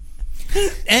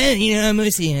 And,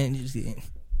 mostly...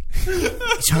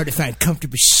 it's hard to find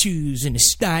comfortable shoes in a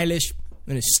stylish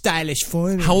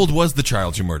form. How old was the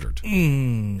child you murdered?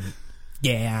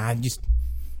 Yeah,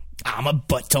 I'm a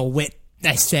butt so wet.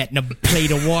 I sat in a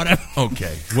plate of water.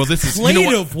 Okay, well this is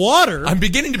plate of water. I'm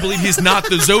beginning to believe he's not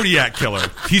the Zodiac killer.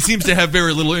 He seems to have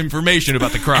very little information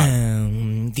about the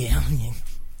crime. Yeah.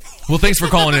 Well, thanks for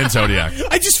calling in, Zodiac.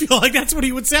 I just feel like that's what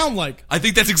he would sound like. I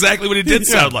think that's exactly what it did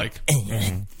sound like.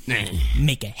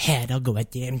 Make a hat. I'll go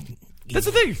out there. That's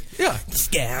the thing. Yeah.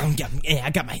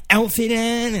 I got my outfit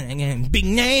on, and I got a big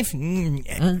knife.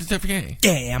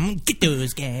 Yeah, I'm gonna get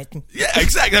those guys. Yeah,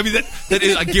 exactly. I mean, that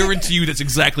is, I guarantee you that's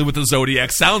exactly what the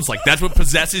Zodiac sounds like. That's what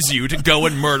possesses you to go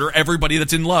and murder everybody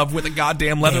that's in love with a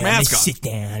goddamn leather mask on. Sit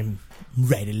down,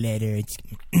 write a letter.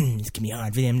 It's gonna be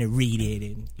hard for them to read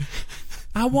it.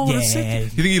 I want to sit there. You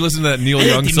think you listen to that Neil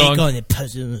Young song? Make all the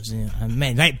puzzles.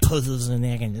 Man, write puzzles in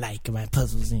there. I can like my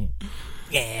puzzles in.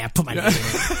 Yeah, put my name in it.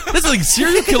 That's like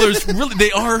serial killers. Really,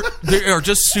 they are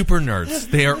just super nerds.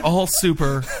 They are all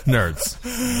super nerds.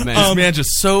 This man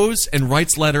just sews and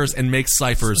writes letters and makes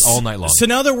ciphers all night long. So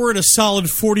now that we're at a solid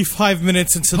 45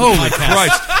 minutes into the Holy podcast.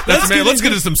 Christ! Let's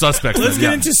get into some suspects. Let's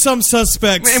get into some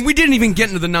suspects. And we didn't even get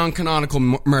into the non-canonical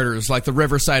murders like the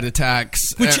Riverside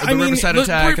attacks, Riverside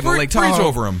attack and the Lake Tahoe.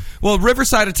 Over them. Well,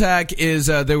 Riverside attack is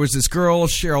there was this girl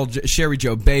Sherry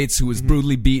Jo Bates who was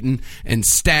brutally beaten and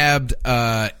stabbed.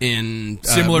 In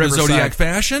similar Riverside. to Zodiac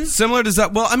fashion? Similar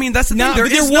to well, I mean that's the thing. There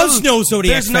was no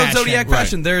Zodiac fashion. There's no Zodiac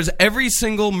fashion. Right. There's every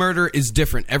single murder is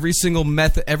different. Every single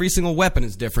method, every single weapon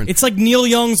is different. It's like Neil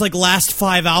Young's last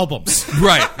 5 albums,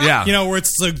 right? Yeah, where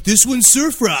it's like this one's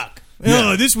surf rock.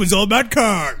 Yeah. Oh, this one's all about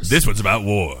cars. This one's about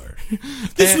war.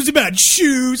 This one's about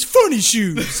shoes, funny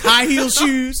shoes, high heel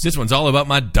shoes. This one's all about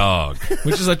my dog,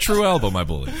 which is a true album, I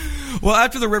believe. Well,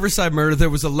 after the Riverside murder, there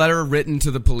was a letter written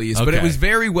to the police, but it was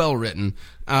very well written.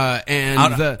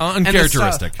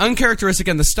 Uncharacteristic. Uncharacteristic,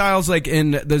 and the styles, like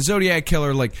in the Zodiac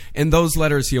Killer, like in those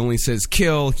letters, he only says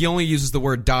kill. He only uses the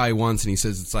word die once, and he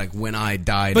says it's like when I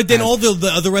died. But then all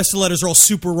the rest of the letters are all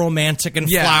super romantic and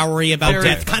flowery about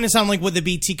death. Kind of sound like what the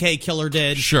BTK Killer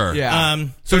did. Sure. Yeah.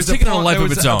 So it's taking on a life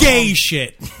of its own. Gay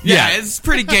shit. Yeah, it's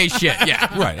pretty gay shit.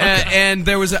 Yeah. Right. Okay. And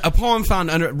there was a poem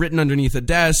found written underneath a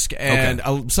desk,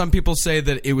 and some people say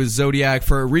that it was Zodiac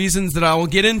for reasons that I will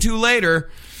get into later.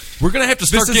 We're going to have to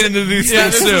start getting into these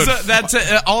things soon.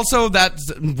 Also, that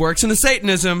works in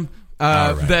Satanism.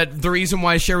 That the reason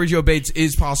why Sherry Jo Bates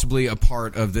is possibly a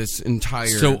part of this entire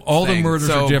So all thing. the murders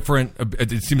are different.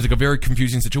 It seems like a very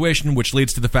confusing situation, which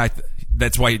leads to the fact that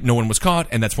that's why no one was caught,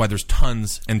 and that's why there's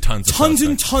tons and tons of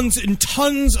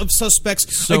tons of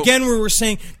suspects. So, again, we were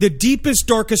saying the deepest,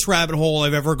 darkest rabbit hole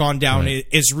I've ever gone down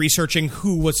is researching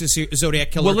who was the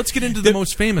Zodiac Killer. Well, let's get into the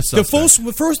most famous suspect.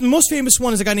 The most famous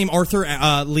one is a guy named Arthur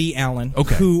Lee Allen,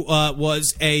 who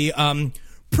was a...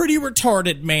 pretty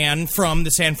retarded man from the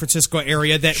San Francisco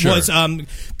area that was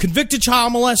convicted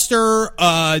child molester.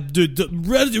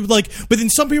 But then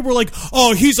some people were like,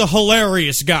 "Oh, he's a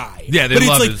hilarious guy." Yeah, but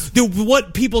it's like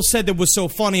what people said that was so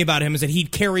funny about him is that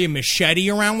he'd carry a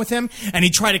machete around with him and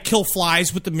he'd try to kill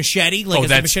flies with the machete.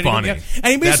 That's funny. And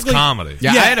he basically, that's comedy.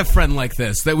 Yeah, I had a friend like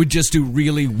this that would just do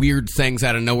really weird things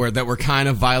out of nowhere that were kind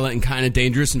of violent and kind of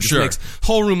dangerous and just makes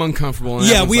whole room uncomfortable.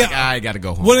 And I got to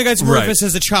go home. One of the guys who worked with us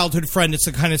as a childhood friend, it's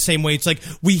the kind of same way. It's like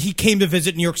he came to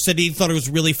visit New York City, thought it was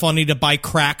really funny to buy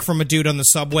crack from a dude on the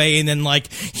subway, and then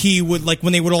he would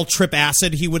when they would all trip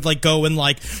acid, he would go and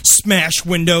smash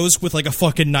windows with a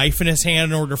fucking knife in his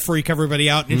hand in order to freak everybody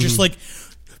out, and just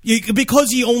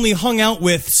because he only hung out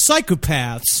with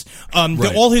psychopaths,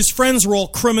 all his friends were all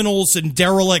criminals and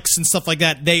derelicts and stuff like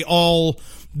that. They all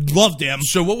loved him.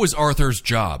 So what was Arthur's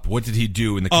job? What did he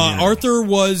do in the community? Arthur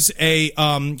was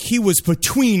he was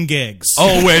between gigs.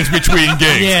 Always between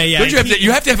gigs. Yeah. Don't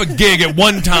you have to have a gig at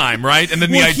one time, right? And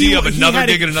then the idea of another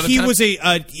gig at another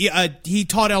time? He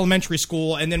taught elementary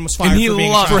school and then was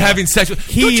fired for having sex with...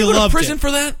 Don't you go to prison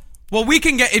for that? Well, we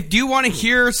can get. Do you want to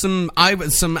hear some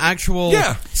actual?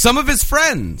 Yeah. Some of his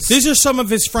friends. These are some of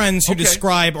his friends who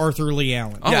describe Arthur Lee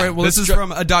Allen. All right. Well, this is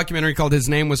from a documentary called "His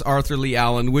Name Was Arthur Lee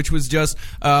Allen," which was just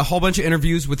a whole bunch of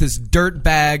interviews with his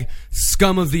dirtbag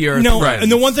scum of the earth. No, and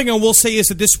the one thing I will say is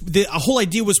that the whole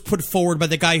idea was put forward by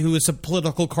the guy who is a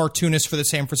political cartoonist for the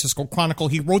San Francisco Chronicle.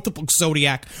 He wrote the book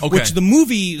Zodiac, which the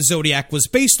movie Zodiac was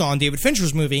based on, David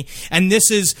Fincher's movie. And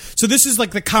this is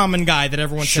like the common guy that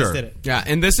everyone says did it. Yeah,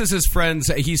 and this is his friends.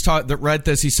 That read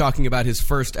this. He's talking about his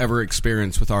first ever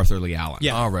experience with Arthur Lee Allen.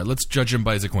 Yeah. All right, let's judge him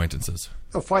by his acquaintances.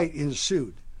 A fight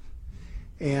ensued.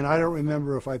 And I don't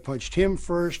remember if I punched him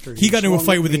first or he got into a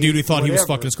fight with the a dude who thought he was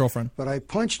fucking his girlfriend. But I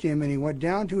punched him and he went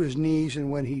down to his knees,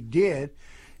 and when he did,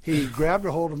 he grabbed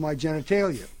a hold of my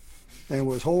genitalia and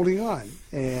was holding on.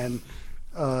 And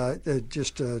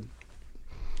just a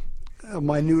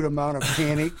minute amount of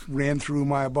panic ran through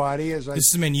my body as I. This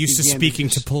is a man used to speaking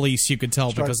to police. You could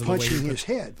tell because of the way punching his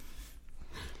head.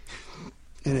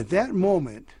 And at that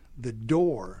moment, the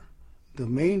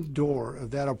main door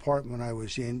of that apartment I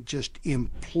was in, just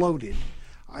imploded.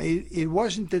 It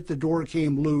wasn't that the door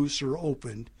came loose or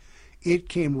opened; it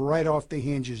came right off the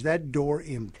hinges. That door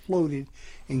imploded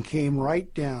and came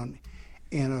right down,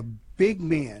 and a big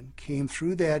man came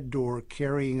through that door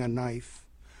carrying a knife.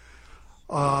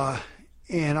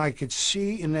 And I could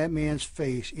see in that man's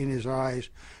face, in his eyes,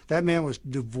 that man was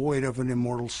devoid of an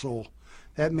immortal soul.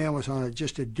 That man was on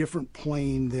just a different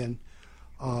plane than...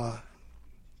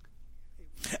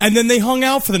 And then they hung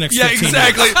out for the next 15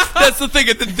 exactly. minutes. That's the thing.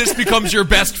 This becomes your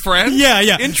best friend?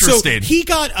 Yeah. Interesting. So he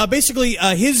got basically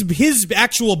his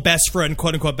actual best friend,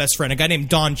 quote unquote best friend, a guy named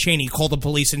Don Chaney, called the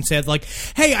police and said, like,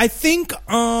 hey, I think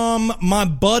my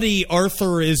buddy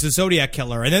Arthur is a Zodiac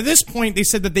killer. And at this point, they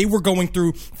said that they were going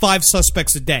through 5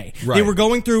 suspects a day. Right. They were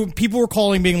going through, people were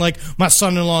calling being like, my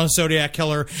son-in-law is a Zodiac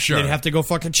killer. Sure. They'd have to go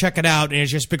fucking check it out. And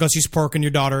it's just because he's porking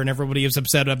your daughter and everybody is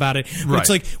upset about it. But Right. it's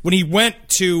like when he went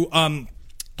to...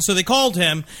 So they called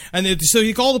him, and so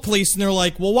he called the police, and they're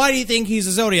like, well, why do you think he's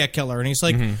a Zodiac killer? And he's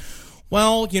like,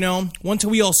 well, one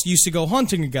time we also used to go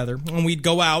hunting together, and we'd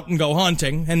go out and go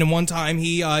hunting, and then one time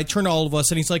he turned to all of us,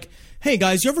 and he's like, hey,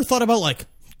 guys, you ever thought about, like,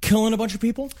 killing a bunch of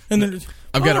people? And then...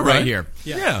 I've got it right here.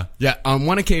 Yeah. On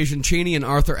one occasion, Chaney and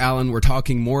Arthur Allen were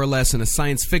talking more or less in a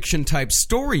science fiction type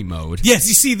story mode. Yes,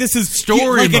 you see, this is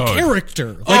Story like mode. A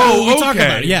character. Like Oh, we talk okay.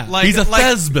 about it, yeah. Like- He's a like-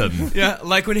 thespian. Yeah,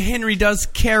 like when Henry does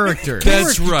characters.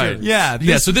 That's right. Yeah.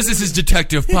 So this is his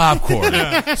detective popcorn.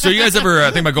 So you guys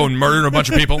ever think about going murdering a bunch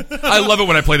of people? I love it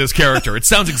when I play this character. It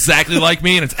sounds exactly like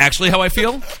me, and it's actually how I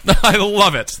feel. I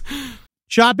love it.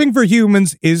 Shopping for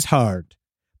humans is hard,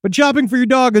 but shopping for your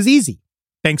dog is easy,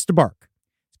 thanks to Bark.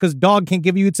 Because dog can't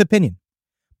give you its opinion.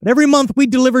 But every month we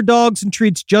deliver dogs and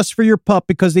treats just for your pup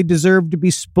because they deserve to be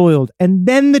spoiled. And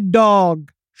then the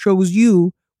dog shows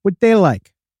you what they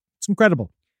like. It's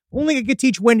incredible. Only I could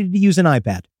teach Wendy to use an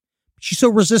iPad. But she's so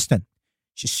resistant.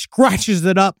 She scratches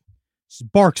it up, she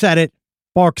barks at it,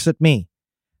 barks at me.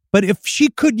 But if she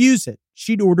could use it,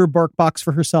 she'd order BarkBox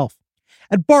for herself.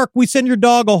 At Bark, we send your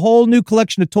dog a whole new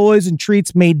collection of toys and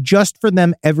treats made just for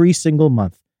them every single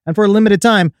month. And for a limited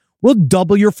time, we'll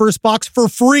double your first box for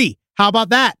free. How about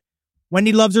that?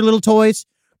 Wendy loves her little toys.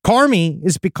 Carmi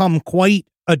has become quite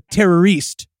a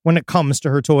terrorist when it comes to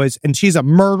her toys, and she's a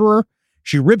murderer.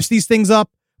 She rips these things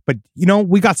up, but,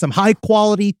 we got some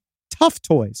high-quality, tough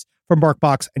toys from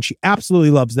BarkBox, and she absolutely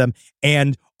loves them,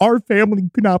 and our family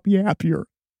could not be happier.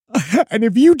 And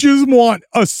if you just want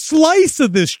a slice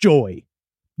of this joy,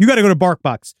 you got to go to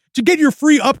BarkBox. To get your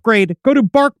free upgrade, go to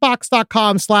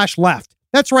BarkBox.com/left.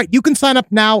 That's right. You can sign up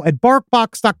now at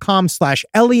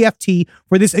BarkBox.com/LEFT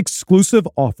for this exclusive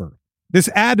offer. This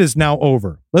ad is now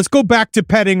over. Let's go back to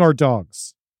petting our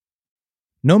dogs.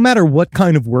 No matter what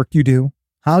kind of work you do,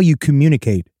 how you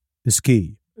communicate is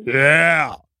key.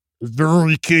 Yeah,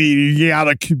 very key. You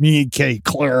gotta communicate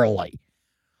clearly.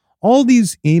 All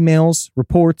these emails,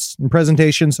 reports, and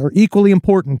presentations are equally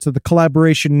important to the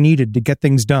collaboration needed to get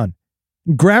things done.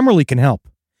 Grammarly can help.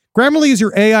 Grammarly is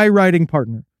your AI writing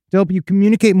partner to help you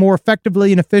communicate more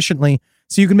effectively and efficiently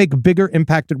so you can make a bigger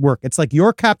impact at work. It's like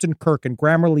you're Captain Kirk and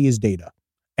Grammarly is Data,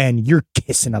 and you're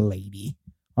kissing a lady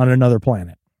on another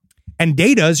planet. And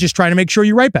Data is just trying to make sure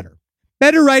you write better.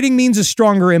 Better writing means a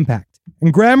stronger impact,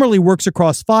 and Grammarly works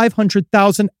across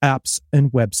 500,000 apps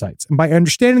and websites. And by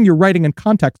understanding your writing and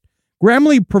context,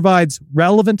 Grammarly provides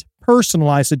relevant,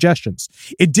 personalized suggestions.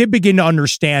 It did begin to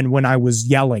understand when I was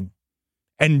yelling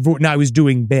and when I was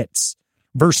doing bits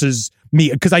versus me,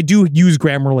 because I do use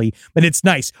Grammarly, but it's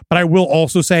nice. But I will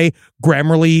also say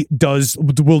Grammarly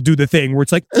will do the thing where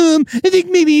it's like, I think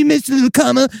maybe you missed a little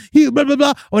comma here, blah, blah,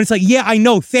 blah. And it's like, yeah, I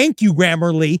know. Thank you,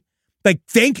 Grammarly. Like,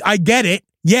 I get it.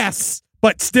 Yes.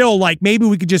 But still, like, maybe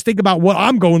we could just think about what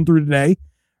I'm going through today,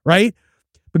 right?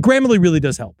 But Grammarly really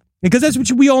does help, because that's what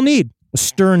we all need. A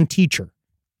stern teacher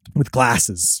with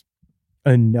glasses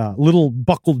and little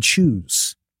buckled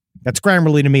shoes. That's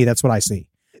Grammarly to me. That's what I see.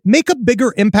 Make a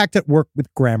bigger impact at work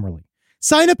with Grammarly.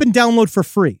 Sign up and download for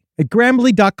free at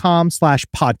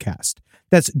Grammarly.com/podcast.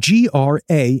 That's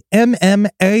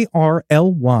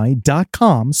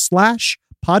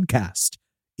GRAMMARLY.com/podcast.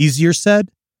 Easier said,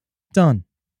 done.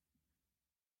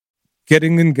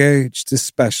 Getting engaged is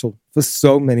special for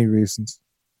so many reasons.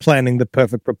 Planning the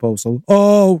perfect proposal.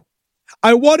 Oh,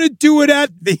 I want to do it at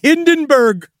the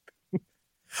Hindenburg.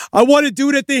 I want to do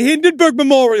it at the Hindenburg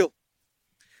Memorial.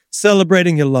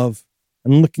 Celebrating your love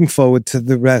and looking forward to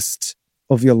the rest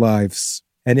of your lives.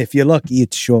 And if you're lucky,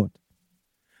 it's short.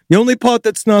 The only part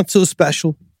that's not so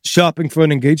special, shopping for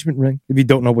an engagement ring if you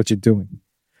don't know what you're doing.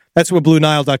 That's where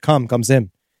BlueNile.com comes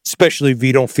in, especially if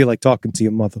you don't feel like talking to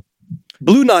your mother.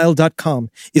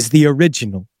 BlueNile.com is the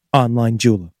original online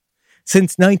jeweler.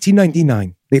 Since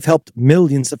 1999, they've helped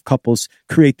millions of couples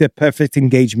create their perfect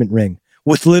engagement ring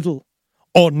with little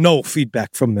or no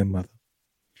feedback from their mother.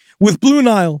 With Blue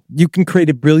Nile, you can create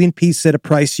a brilliant piece at a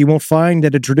price you won't find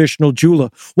at a traditional jeweler.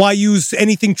 Why use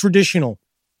anything traditional?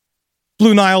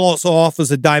 Blue Nile also offers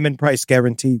a diamond price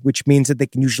guarantee, which means that they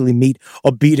can usually meet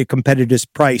or beat a competitor's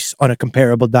price on a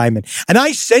comparable diamond. And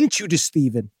I sent you to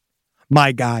Steven,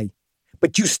 my guy,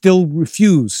 but you still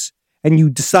refuse. And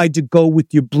you decide to go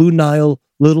with your Blue Nile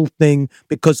little thing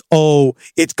because,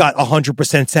 it's got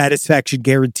 100% satisfaction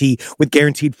guarantee with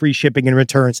guaranteed free shipping and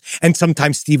returns. And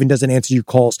sometimes Steven doesn't answer your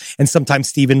calls. And sometimes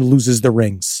Steven loses the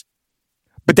rings.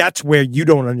 But that's where you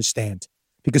don't understand.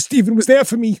 Because Steven was there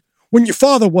for me when your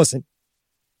father wasn't.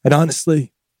 And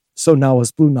honestly, so now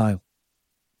is Blue Nile.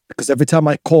 Because every time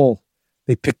I call,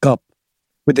 they pick up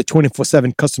with the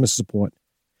 24/7 customer support.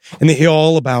 And they hear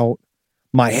all about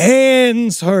my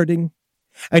hands hurting,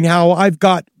 and how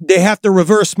they have to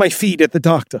reverse my feet at the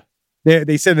doctor.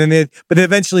 They said, but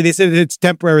eventually they said it's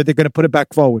temporary. They're going to put it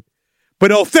back forward.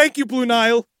 But thank you, Blue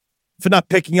Nile, for not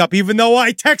picking up, even though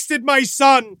I texted my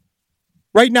son.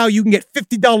 Right now, you can get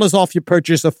 $50 off your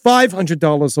purchase of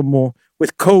 $500 or more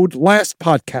with code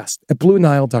LASTPODCAST at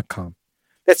BlueNile.com.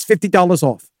 That's $50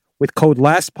 off with code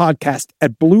LASTPODCAST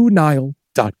at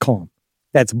BlueNile.com.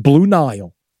 That's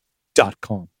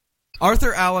BlueNile.com.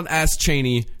 Arthur Allen asked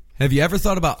Cheney, have you ever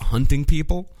thought about hunting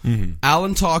people? Mm-hmm.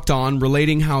 Allen talked on,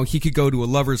 relating how he could go to a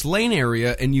lover's lane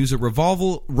area and use a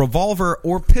revolver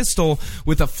or pistol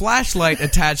with a flashlight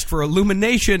attached for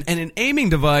illumination and an aiming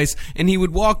device, and he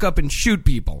would walk up and shoot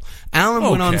people. Allen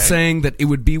went on saying that it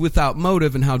would be without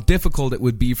motive and how difficult it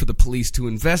would be for the police to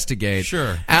investigate.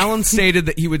 Sure. Allen stated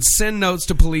that he would send notes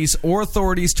to police or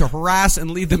authorities to harass and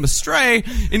lead them astray,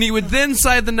 and he would then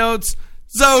cite the notes,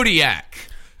 Zodiac.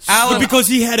 Allen, because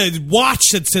he had a watch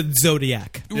that said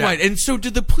Zodiac. Right, and so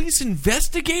did the police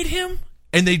investigate him?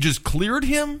 And they just cleared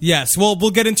him? Yes, well,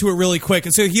 we'll get into it really quick.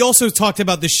 And so he also talked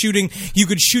about the shooting. You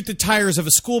could shoot the tires of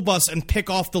a school bus and pick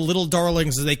off the little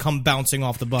darlings as they come bouncing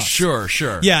off the bus. Sure.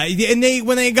 Yeah, and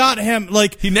when they got him,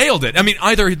 he nailed it. I mean,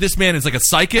 either this man is like a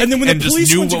psychic and then when the police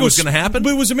just knew what was going to happen.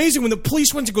 But it was amazing. When the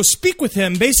police went to go speak with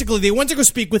him, basically, they went to go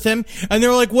speak with him, and they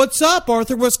were like, what's up,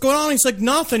 Arthur? What's going on? He's like,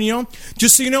 nothing,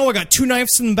 Just so you know, I got 2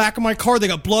 knives in the back of my car. They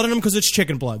got blood in them because it's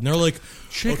chicken blood. And they're like,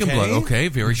 chicken blood. Okay,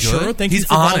 very good. Sure, thank you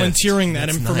for volunteering that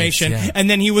information. Nice, yeah. And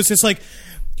then he was just like,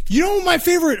 my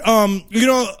favorite, I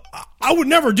would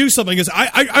never do something because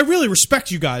I really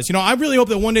respect you guys. I really hope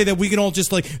that one day that we can all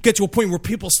just get to a point where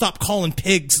people stop calling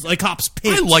cops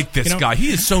pigs. I like this guy.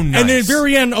 He is so nice. And then at the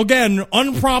very end, again,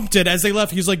 unprompted as they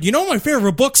left, he's like, my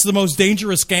favorite book's The Most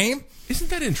Dangerous Game. Isn't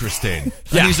that interesting?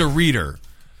 Yeah. And he's a reader.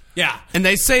 Yeah. And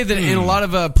they say that in a lot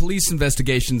of police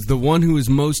investigations, the one who is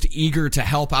most eager to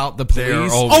help out the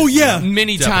police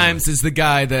many times is the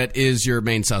guy that is your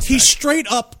main suspect. He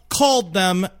straight up called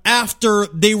them after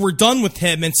they were done with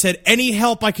him and said, any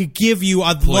help I could give you,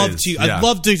 I'd love to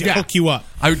hook you up.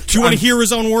 Do you want to hear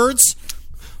his own words?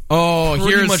 Oh,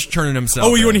 pretty much turning himself.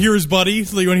 Oh, you want to in. hear his buddy? You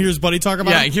want to hear his buddy talk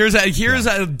about Yeah,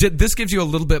 him? this gives you a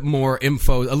little bit more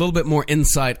info, a little bit more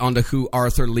insight onto who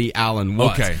Arthur Lee Allen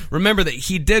was. Okay. Remember that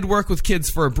he did work with kids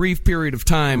for a brief period of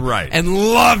time, Right. and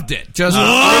loved it. Just a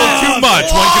little too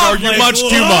much. One could argue much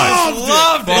too much.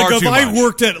 Loved it. Far Like if too I much.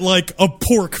 worked at like a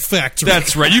pork factory.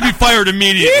 That's right. You'd be fired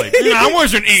immediately. I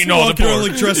wasn't eating all the Walking around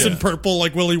pork. like dressed in purple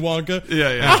like Willy Wonka.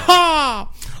 Yeah. Aha!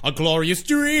 A glorious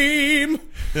dream.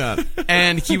 Yeah.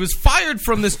 And he was fired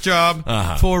from this job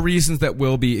for reasons that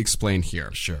will be explained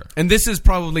here. Sure. And this is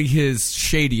probably his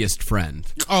shadiest friend.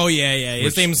 Oh yeah.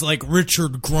 His name's like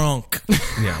Richard Gronk.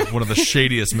 Yeah, one of the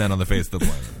shadiest men on the face of the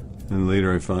planet. And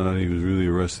later I found out he really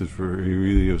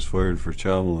was fired for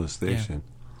child molestation.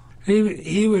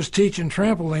 He was teaching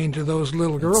trampoline to those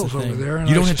little girls over there. And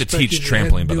You don't I have to teach suspected it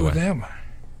had trampoline, to by do the with way. them.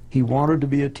 He wanted to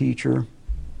be a teacher.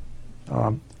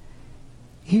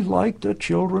 He liked a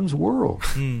children's world.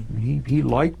 He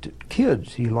liked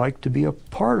kids. He liked to be a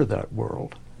part of that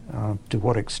world. To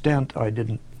what extent, I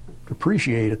didn't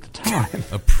appreciate at the time.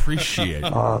 Appreciate.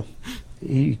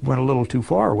 He went a little too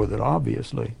far with it,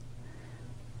 obviously.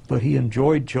 But he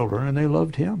enjoyed children, and they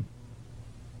loved him.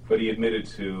 But he admitted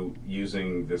to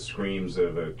using the screams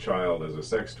of a child as a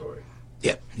sex toy.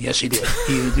 Yeah, yes, he did.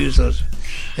 He would use those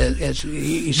as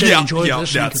he said. He enjoyed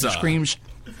listening to the screams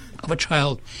of a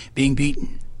child being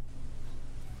beaten.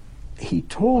 He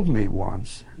told me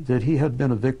once that he had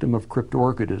been a victim of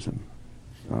cryptorchidism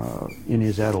in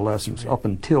his adolescence, up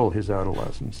until his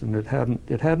adolescence, and it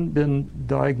hadn't been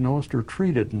diagnosed or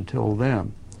treated until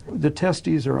then. The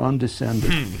testes are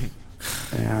undescended,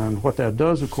 and what that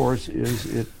does, of course, is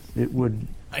it would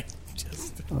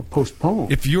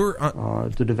postpone If you're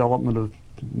the development of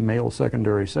male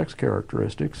secondary sex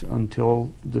characteristics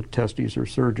until the testes are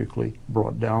surgically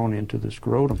brought down into the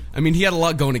scrotum. I mean, he had a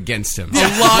lot going against him.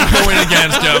 a lot going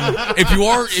against him.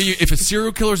 If a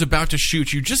serial killer is about to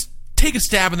shoot you, just take a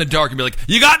stab in the dark and be like,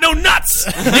 "You got no nuts.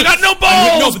 You got no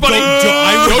balls, buddy.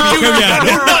 Don't you got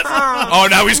no nuts." Oh,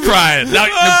 now he's crying. Now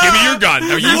give me your gun.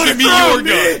 Now you give me your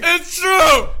gun. It's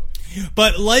true.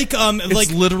 But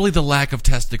It's literally the lack of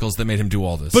testicles that made him do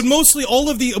all this. But mostly, all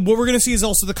of what we're going to see is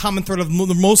also the common thread of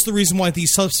most of the reason why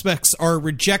these suspects are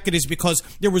rejected is because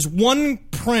there was one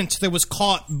print that was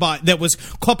caught by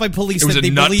police that they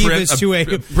believe is to a.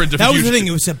 That was the thing.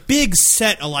 It was a big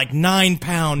set of like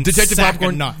 9-pound Detective sack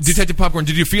Popcorn. of nuts. Detective Popcorn.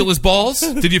 Did you feel his balls?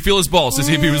 Did you feel his balls to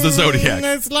see if he was the Zodiac?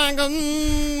 It's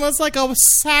like a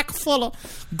sack full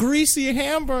of greasy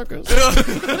hamburgers.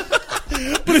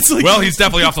 But it's like, well, he's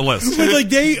definitely off the list.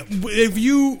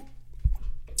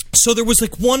 So there was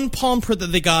like one palm print that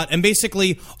they got, and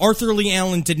basically Arthur Lee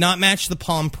Allen did not match the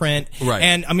palm print. Right.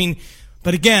 And I mean,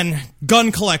 but again,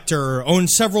 gun collector, owned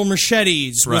several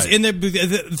machetes, was Right. in the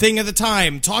thing at the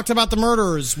time, talked about the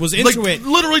murders, was into it.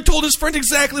 Literally told his friend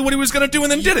exactly what he was going to do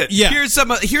and then did it. Yeah. Here's some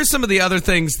of the other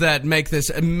things that make this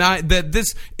that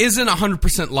this isn't a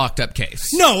 100% locked up case.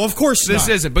 No, of course This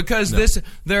not. isn't, because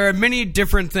there are many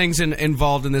different things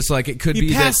involved in this. Like it could He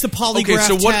be passed that, the polygraph Okay,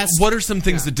 so test. what are some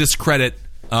things that discredit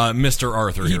Mr.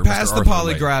 Arthur he here? passed Mr. the Arthur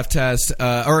Lee? polygraph test,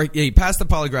 he passed the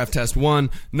polygraph test. One,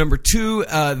 number two,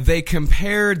 they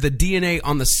compared the DNA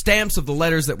on the stamps of the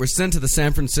letters that were sent to the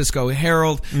San Francisco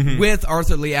Herald with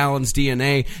Arthur Lee Allen's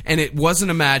DNA, and it wasn't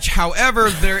a match. However,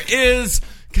 there is.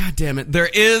 God damn it. There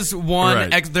is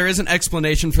there is an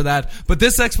explanation for that, but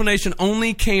this explanation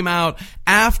only came out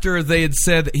after they had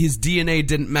said that his DNA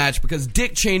didn't match, because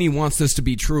Dick Cheney wants this to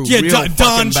be true. Yeah, real Don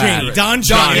fucking Cheney. bad. Don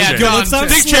Cheney. Yeah, Good, Don let's not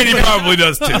Dick slip Cheney it. probably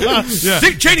does too.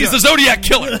 Dick Cheney's the Zodiac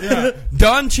killer.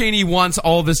 Don Cheney wants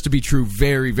all this to be true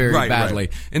very, very Right, badly.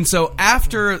 right. And so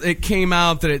after it came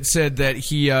out that it said that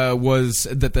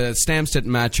that the stamps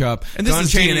didn't match up. And this Don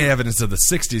is Cheney, DNA evidence of the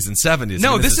 60s and 70s.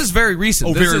 No, I mean, this is very recent.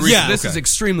 Oh, this very is, recent. This is Okay.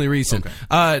 extremely recent.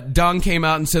 Okay. Don came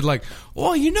out and said, like,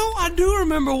 well, I do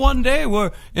remember one day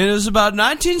where it was about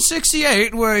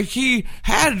 1968 where he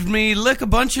had me lick a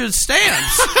bunch of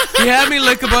stamps. He had me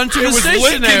lick a bunch of It was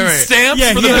stationery. licking stamps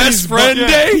Yeah, for the he had best his friend butt-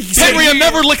 day? yeah. Henry, I'm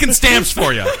never licking stamps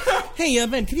for you. Hey,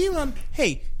 Ben, could you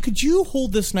could you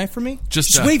hold this knife for me?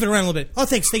 Just, wave it around a little bit. Oh,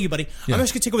 thank you, buddy. I'm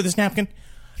just gonna take over this napkin.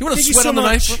 You want to Thank sweat so on the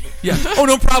much. knife? Yeah. Oh,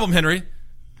 no problem, Henry.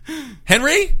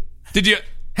 Henry?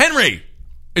 Henry?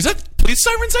 Is that police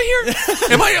sirens I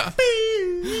hear? Am I?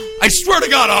 I swear to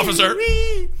God, officer.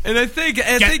 And I think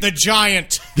Get the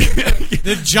giant.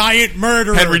 The giant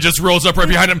murderer. Henry just rolls up right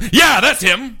behind him. Yeah, that's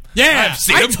him. Yeah, I've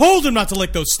seen I him. told him not to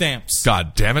lick those stamps.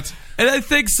 God damn it. And I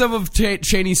think some of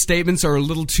Cheney's statements are a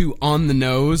little too on the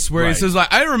nose, where he Right. says,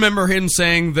 like, I remember him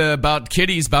saying about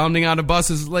kitties bounding out of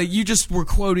buses. Like, you just were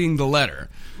quoting the letter.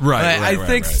 I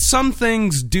think some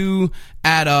things do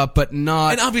add up, but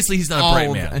not. And obviously, he's not a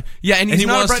bright man. Yeah, and he's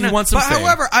not a bright man. Wants some but fame.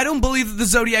 however, I don't believe that the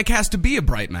Zodiac has to be a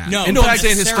bright man. No, I'm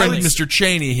saying his friend Mr.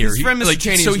 Chaney here. His friend Mr.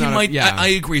 Chaney. So he might. I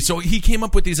agree. So he came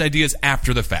up with these ideas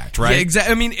after the fact, right? Yeah,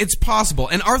 exactly. I mean, it's possible.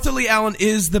 And Arthur Lee Allen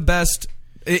is the best.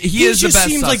 He is the best. Just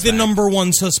seems like the suspect. number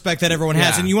one suspect that everyone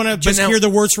has. And you want to just hear the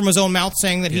words from his own mouth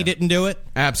saying that he didn't do it?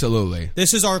 Absolutely.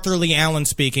 This is Arthur Lee Allen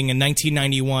speaking in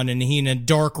 1991, and he in a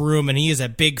dark room, and he is a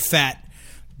big fat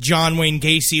John Wayne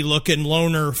Gacy looking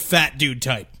loner fat dude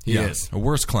type. He is a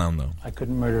worse clown though. I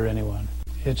couldn't murder anyone.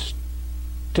 It's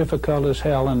difficult as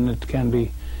hell, and it can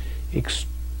be. It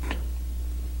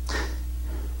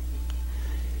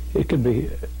can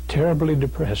be terribly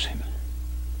depressing.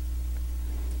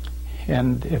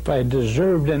 And if I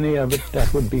deserved any of it,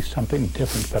 that would be something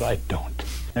different, but I don't.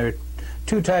 There are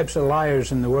two types of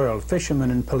liars in the world, fishermen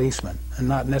and policemen, and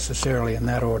not necessarily in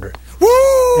that order. Woo!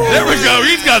 There we go.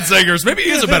 He's got zingers. Maybe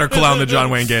he is a better clown than John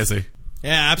Wayne Gacy.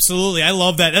 Yeah, absolutely. I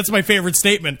love that. That's my favorite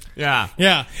statement. Yeah.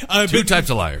 Yeah. Two types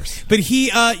of liars. But he,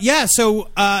 so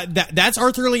that's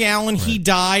Arthur Lee Allen. Right. He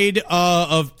died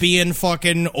of being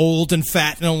fucking old and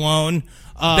fat and alone.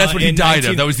 That's what he died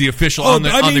of. That was the official on the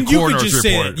coroner's you could just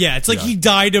report. Say it. Yeah, it's like he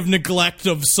died of neglect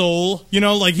of soul. You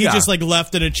know, like he just like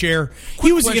left in a chair.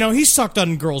 He was, he sucked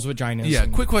on girls' vaginas. Yeah.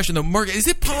 Quick question though, Mark: is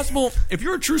it possible if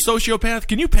you're a true sociopath,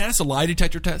 can you pass a lie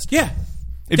detector test? Yeah,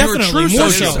 if definitely. You're a true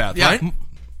sociopath, right?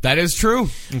 That is true.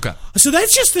 Okay. So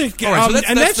that's just the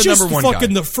that's just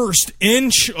fucking the first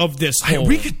inch of this whole.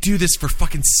 We could do this for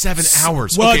fucking 7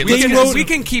 hours. Well, we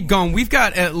can keep going. We've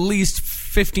got at least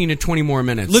 15 to 20 more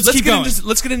minutes. Let's keep going.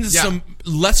 Let's get into some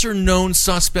lesser known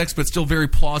suspects, but still very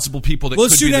plausible people that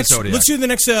could be the Zodiac. Let's do the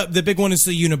next. The big one is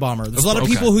the Unabomber. There's a lot of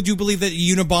people who do believe that the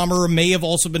Unabomber may have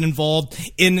also been involved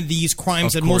in these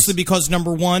crimes, and mostly because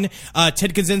number one,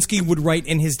 Ted Kaczynski would write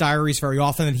in his diaries very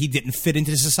often that he didn't fit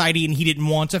into society and he didn't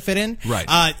want to fit in. Right.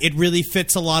 It really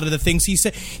fits a lot of the things he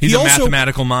said. He's a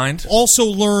mathematical mind. Also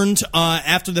learned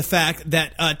after the fact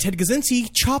that Ted Kaczynski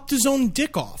chopped his own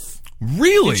dick off.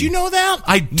 Really? Did you know that?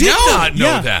 I did not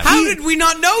know that. How did we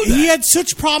not know that? He had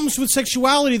such problems with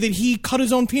sexuality that he cut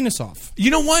his own penis off. You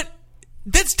know what?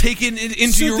 That's taken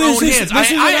into your own hands.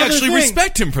 I actually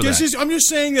respect him for that. I'm just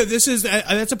saying that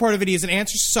that's a part of it. He is an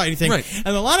anti-society thing. Right.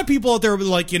 And a lot of people out there are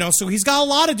like, so he's got a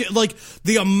lot of, like,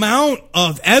 the amount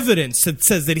of evidence that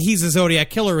says that he's a Zodiac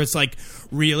killer is, like,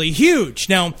 really huge.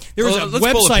 Now, there's a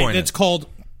website that's called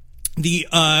the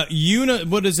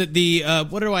what is it? The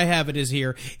what do I have? It is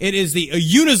here. It is the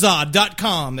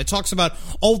Unizod.com that talks about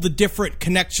all the different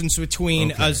connections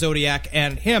between Zodiac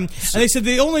and him. And they said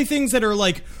the only things that are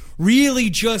like really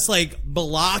just like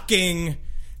blocking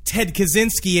Ted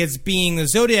Kaczynski as being the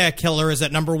Zodiac killer is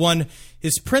that number one,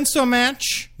 his prints don't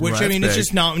match, which I mean, it's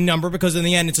just not a number because in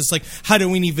the end, it's just like, how do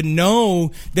we even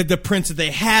know that the prints that they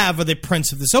have are the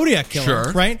prints of the Zodiac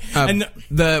killer, right? And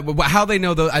how they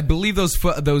know, though, I believe those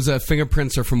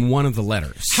fingerprints are from one of the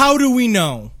letters. How do we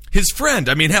know? His friend.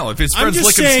 I mean, hell, if his friend's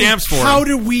licking stamps for him. How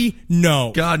do we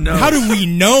know? God knows. How do we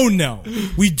know? No.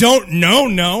 We don't know.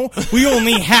 No. We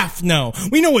only half know.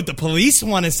 We know what the police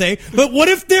want to say, but what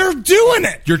if they're doing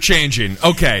it? You're changing.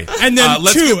 Okay. And then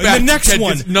let's two, get back and the next to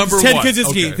one. Ted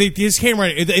Kaczynski. His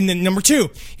handwriting. And then number two,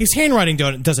 his handwriting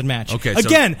doesn't match. Okay.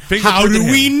 Again, how do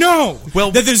we know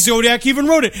that the Zodiac even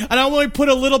wrote it? And I want to put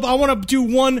I want to do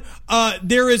one.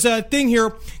 There is a thing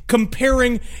here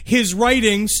comparing his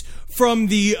writings from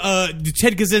the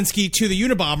Ted Kaczynski to the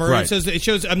Unabomber. Right. It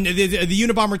shows the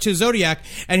Unabomber to Zodiac,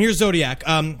 and here's Zodiac.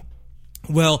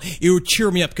 Well, it would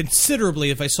cheer me up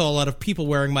considerably if I saw a lot of people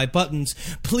wearing my buttons.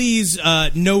 Please,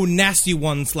 no nasty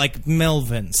ones like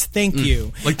Melvin's. Thank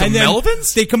you. Like the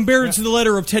Melvins? They compare it to the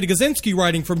letter of Ted Kaczynski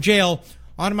writing from jail.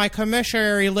 On my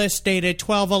commissary list dated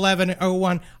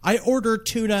 12/11/01, I ordered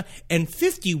tuna and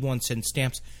 51-cent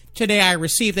stamps. Today I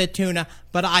received the tuna,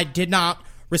 but I did not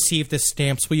receive the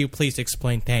stamps. Will you please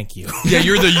explain? Thank you. Yeah,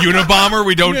 you're the Unabomber.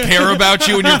 We don't care about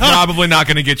you, and you're probably not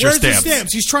going to get your stamps. Where's the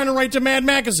stamps? He's trying to write to Mad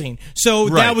Magazine. So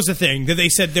that was the thing that they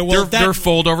said. Their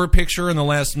fold-over picture in the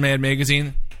last Mad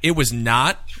Magazine, it was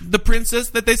not the princess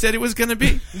that they said it was going to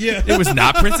be. Yeah. It was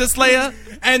not Princess Leia.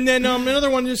 And then another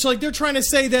one is like they're trying to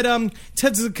say that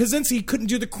Ted Kaczynski couldn't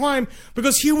do the crime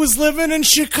because he was living in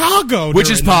Chicago, which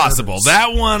is possible.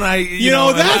 That one,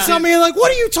 that's I mean, like,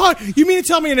 what are you talking? You mean to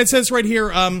tell me? And it says right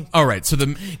here. All right, so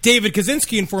David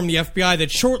Kaczynski informed the FBI that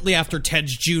shortly after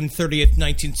Ted's June 30th,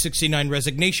 1969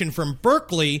 resignation from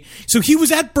Berkeley, so he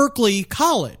was at Berkeley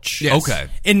College, yes. Okay,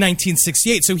 in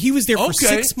 1968. So he was there for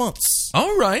 6 months.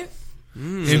 All right.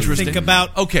 Interesting. Think about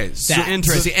So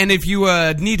interesting. And if you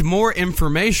need more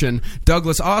information,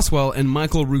 Douglas Oswell and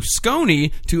Michael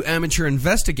Rusconi, two amateur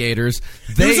investigators,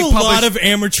 there's a lot of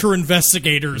amateur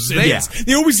investigators.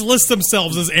 They always list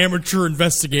themselves as amateur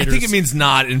investigators. I think it means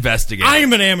not investigator. I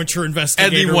am an amateur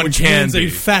investigator. Anyone which can means be. a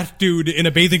fat dude in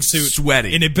a bathing suit,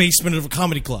 sweaty, in a basement of a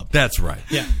comedy club. That's right.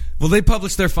 Yeah. Well, they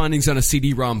published their findings on a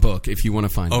CD-ROM book, if you want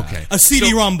to find out. A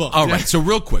CD-ROM book. All right, so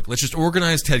real quick, let's just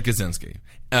organize Ted Kaczynski.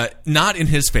 Not in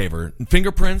his favor.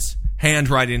 Fingerprints,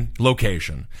 handwriting,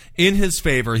 location. In his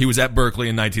favor, he was at Berkeley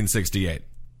in 1968.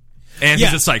 And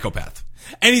he's a psychopath.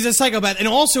 And he's a psychopath. And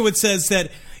also it says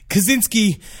that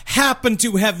Kaczynski happened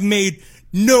to have made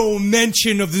no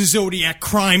mention of the Zodiac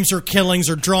crimes or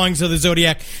killings or drawings of the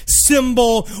Zodiac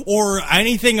symbol or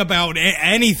anything about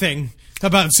anything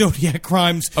about Zodiac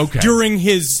crimes during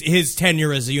his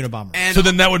tenure as a Unabomber. And so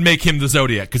then that would make him the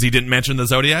Zodiac because he didn't mention the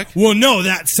Zodiac? Well, no,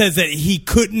 that says that he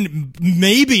couldn't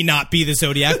maybe not be the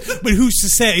Zodiac, but who's to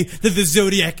say that the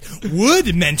Zodiac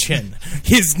would mention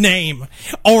his name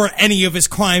or any of his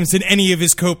crimes in any of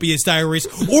his copious diaries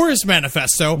or his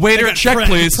manifesto? Waiter, check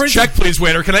please. Check please,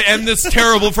 waiter. Can I end this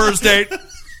terrible first date?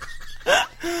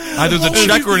 Either the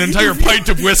check or an entire pint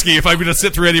of whiskey if I'm going to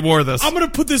sit through any more of this. I'm going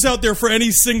to put this out there for any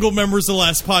single members of the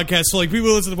last podcast. So, like, people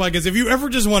who listen to the podcast, if you ever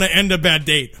just want to end a bad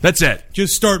date, that's it.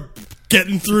 Just start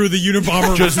getting through the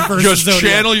Unabomber just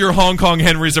channel your Hong Kong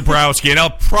Henry Zabrowski, and I'll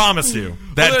promise you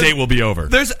that date will be over.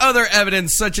 There's other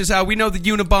evidence, such as how we know the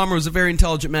Unabomber was a very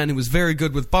intelligent man who was very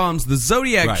good with bombs. The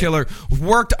Zodiac killer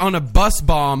worked on a bus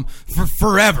bomb for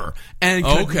forever and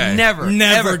could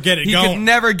never get it going. He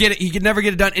could never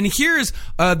get it done. And here's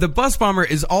the bus bomber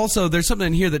is also, there's something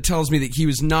in here that tells me that he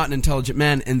was not an intelligent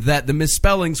man and that the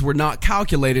misspellings were not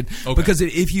calculated. Because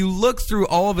if you look through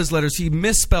all of his letters, he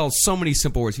misspells so many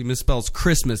simple words. He misspells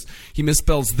Christmas. He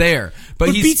misspells there.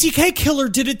 But BTK Killer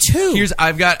did it too. Here's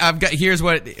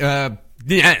my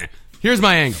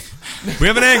angle. We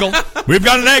have an angle. We've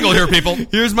got an angle here, people.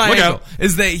 Here's my angle.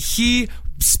 Is that he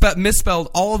misspelled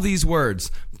all of these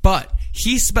words, but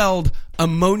he spelled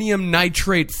ammonium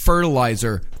nitrate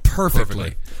fertilizer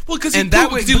perfectly. Well, because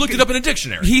he looked it up in a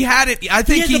dictionary. He had it. I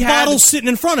think he had the bottle sitting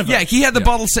in front of him. Yeah, he had the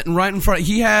bottle sitting right in front.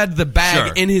 He had the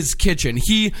bag in his kitchen.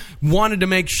 He wanted to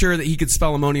make sure that he could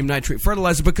spell ammonium nitrate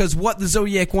fertilizer because what the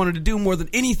Zodiac wanted to do more than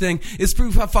anything is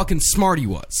prove how fucking smart he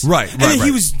was. Right. And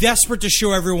he was desperate to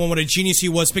show everyone what a genius he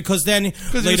was because then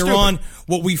later on,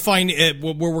 what we find,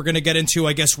 where we're going to get into,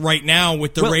 I guess, right now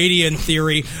with the radian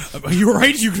theory. You're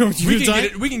right.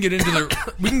 We can get into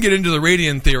the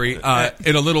radian theory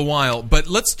in a little while, but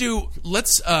let's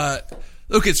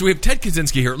okay, so we have Ted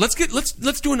Kaczynski here.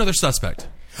 Let's do another suspect.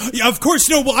 Yeah, of course.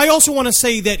 No, well, I also want to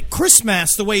say that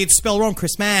Christmas, the way it's spelled wrong,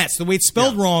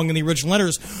 wrong in the original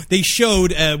letters, they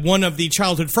showed one of the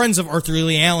childhood friends of Arthur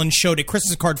Lee Allen showed a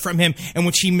Christmas card from him in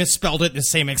which he misspelled it in the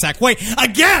same exact way.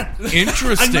 Again!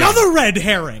 Interesting. Another red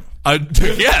herring.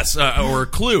 Yes, or a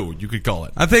clue, you could call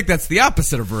it. I think that's the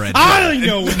opposite of a red herring. I don't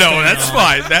know. No, that's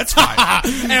fine. That's fine.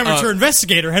 Amateur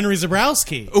investigator Henry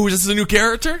Zabrowski. Oh, is this a new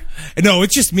character? No,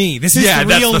 it's just me. This is the real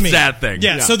me. Yeah, that's the sad thing.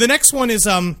 Yeah, so the next one is...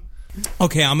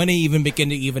 Okay, I'm going to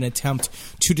begin to attempt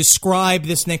to describe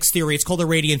this next theory. It's called the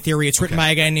radiant theory. It's written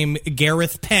by a guy named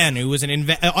Gareth Penn, who was an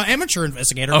amateur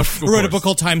investigator who wrote a book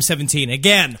called Time 17.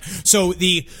 Again, so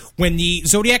when the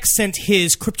Zodiac sent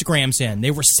his cryptograms in,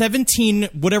 they were 17,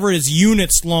 whatever it is,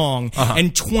 units long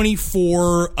and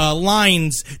 24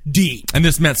 lines deep. And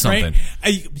this meant something.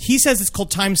 Right? He says it's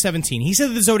called Time 17. He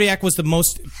said that the Zodiac was the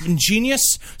most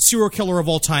ingenious serial killer of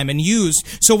all time and used.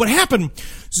 So what happened,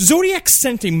 Zodiac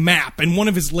sent a map in one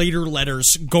of his later letters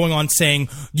going on saying,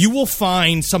 you will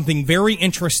find something very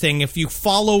interesting if you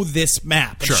follow this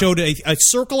map. It showed a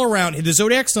circle around, the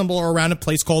Zodiac symbol around a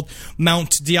place called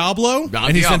Mount Diablo.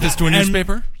 And he sent this to a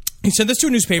newspaper? He sent this to a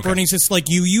newspaper, and he says, like,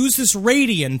 you use this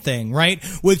radian thing, right,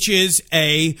 which is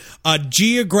a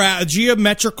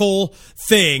geometrical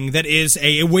thing that is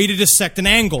a way to dissect an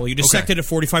angle. You dissect it at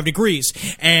 45 degrees.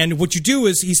 And what you do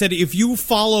is, he said, if you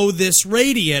follow this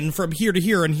radian from here to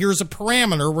here, and here's a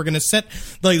parameter, we're going to set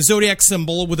the Zodiac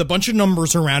symbol with a bunch of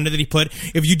numbers around it that he put.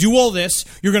 If you do all this,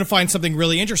 you're going to find something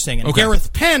really interesting. And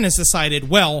Gareth Penn has decided,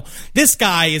 well, this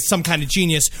guy is some kind of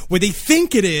genius. What they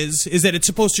think it is that it's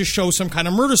supposed to show some kind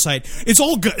of murder site. It's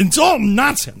all good. It's all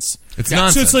nonsense. It's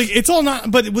nonsense. So it's like it's all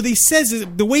not. But what he says is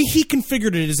the way he configured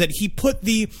it is that he put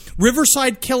the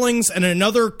Riverside killings and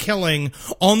another killing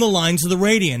on the lines of the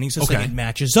radian. He says like, it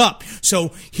matches up.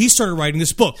 So he started writing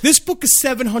this book. This book is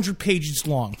 700 pages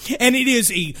long, and it is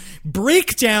a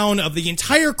breakdown of the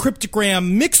entire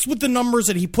cryptogram mixed with the numbers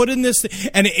that he put in this,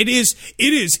 and it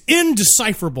is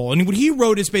indecipherable. And what he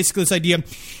wrote is basically this idea.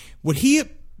 What he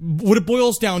what it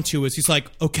boils down to is he's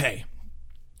like, okay,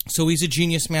 so he's a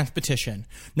genius mathematician.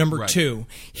 Number two,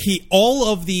 all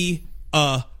of the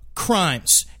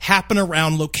crimes happen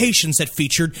around locations that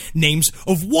featured names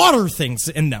of water things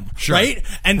in them, right?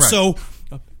 And so,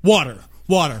 water.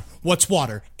 What's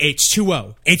water?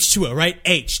 H2O, right?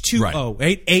 H2O,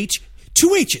 right?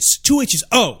 Two H's,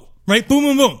 O, right? Boom,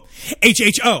 boom, boom.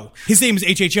 HHO. His name is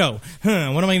HHO.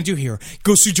 What am I going to do here?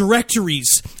 Goes through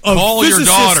directories of call your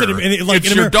daughter.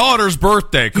 It's your daughter's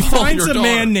birthday. Call he finds your a daughter.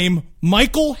 man named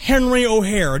Michael Henry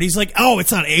O'Hare, and he's like, oh,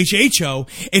 it's not HHO,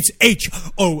 it's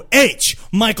HOH.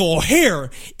 Michael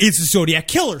O'Hare is the Zodiac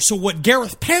Killer. So what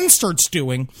Gareth Penn starts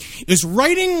doing is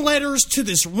writing letters to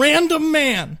this random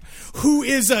man who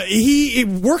is he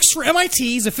works for MIT.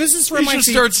 He's a physicist for MIT. He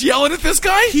just starts yelling at this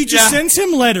guy? He just sends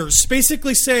him letters,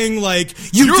 basically saying like,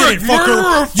 You're did it, a murderer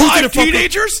fucker. of You did 5 it, fucker.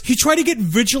 teenagers? He tried to get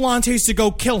vigilantes to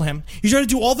go kill him. He tried to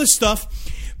do all this stuff.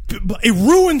 But it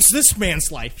ruins this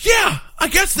man's life. Yeah, I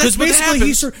guess that's what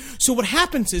happens. So what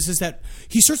happens is that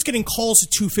he starts getting calls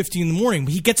at 2:50 in the morning.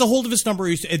 He gets a hold of his number.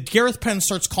 Gareth Penn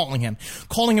starts calling him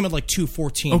at like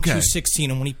 2:14, 2:16,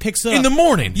 and when he picks up in the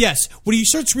morning, yes, when he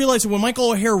starts realizing when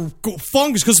Michael O'Hare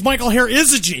funks, because Michael O'Hare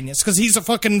is a genius, because he's a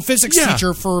fucking physics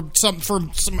teacher for some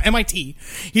MIT.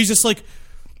 He's just like,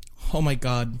 oh my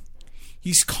god,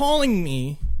 he's calling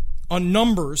me on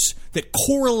numbers that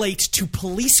correlate to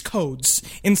police codes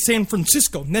in San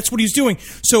Francisco. And that's what he's doing.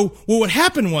 So what would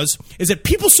happen is that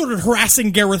people started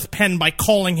harassing Gareth Penn by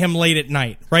calling him late at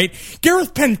night, right?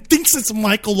 Gareth Penn thinks it's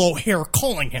Michael O'Hare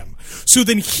calling him. So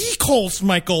then he calls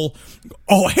Michael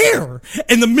O'Hare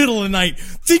in the middle of the night,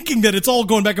 thinking that it's all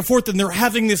going back and forth, and they're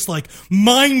having this like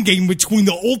mind game between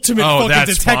the ultimate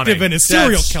fucking detective and a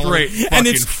serial killer. And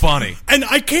it's funny. And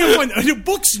I can't find the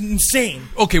book's insane.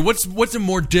 Okay, what's a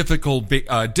more difficult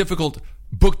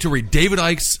book to read? David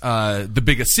Icke's The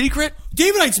Biggest Secret?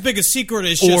 David Icke's Biggest Secret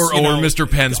is just, or Mr.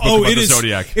 Penn's book about the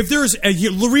Zodiac. If there's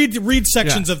read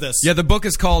sections of this. Yeah, the book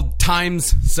is called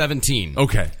Times 17.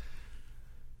 Okay.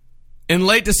 In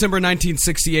late December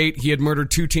 1968, he had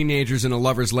murdered 2 teenagers in a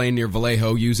lover's lane near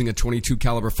Vallejo using a .22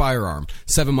 caliber firearm.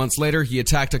 7 months later, he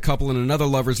attacked a couple in another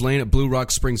lover's lane at Blue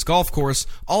Rock Springs Golf Course,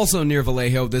 also near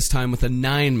Vallejo, this time with a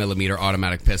 9mm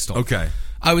automatic pistol. Okay.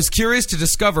 I was curious to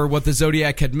discover what the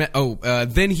Zodiac had met.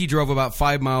 Then he drove about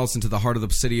 5 miles into the heart of the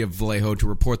city of Vallejo to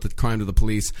report the crime to the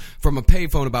police from a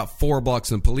payphone about 4 blocks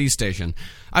from the police station.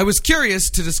 I was curious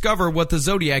to discover what the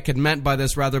Zodiac had meant by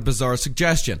this rather bizarre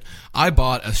suggestion. I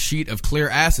bought a sheet of clear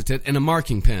acetate and a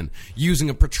marking pen. Using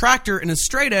a protractor and a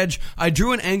straight edge, I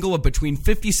drew an angle of between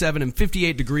 57 and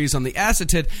 58 degrees on the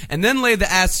acetate and then laid the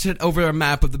acetate over a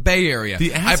map of the Bay Area.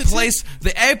 I placed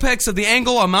the apex of the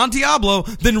angle on Mount Diablo,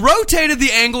 then rotated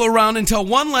the angle around until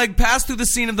one leg passed through the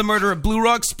scene of the murder at Blue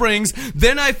Rock Springs.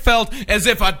 Then I felt as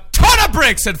if a ton of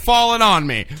bricks had fallen on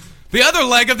me. The other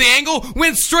leg of the angle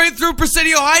went straight through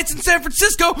Presidio Heights in San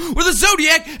Francisco, where the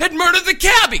Zodiac had murdered the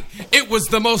cabbie. It was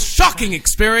the most shocking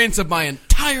experience of my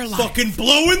entire life. Fucking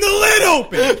blowing the lid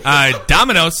open.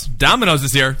 Domino's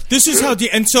is here. This is how.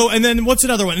 And then what's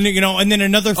another one? And then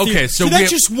another theory. Okay, so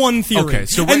that's just one theory. Okay,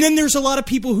 so and then there's a lot of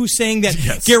people who saying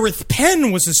that Gareth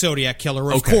Penn was the Zodiac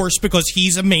Killer, of course, because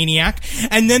he's a maniac.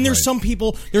 And then there's some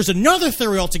people. There's another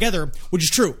theory altogether, which is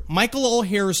true. Michael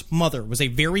O'Hare's mother was a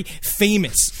very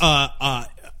famous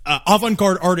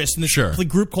avant-garde artist in this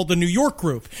group called the New York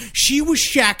Group. She was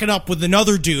shacking up with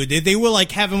another dude. They were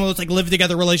like having those like live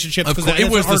together relationships. Of course, it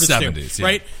was the 70s,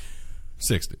 right?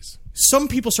 60s. Some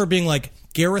people start being like,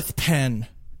 Gareth Penn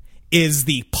is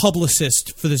the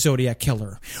publicist for the Zodiac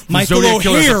Killer. Michael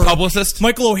O'Hare, publicist?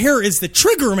 Michael O'Hare is the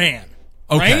trigger man,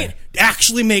 okay, right?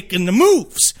 Actually making the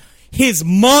moves. His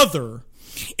mother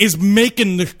is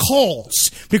making the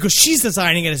calls because she's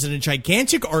designing it as a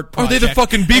gigantic art project. Are they the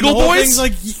fucking Beagle Boys? Are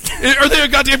they a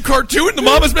goddamn cartoon? The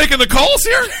mom is making the calls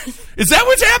here? Is that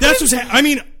what's happening? That's what's happening. I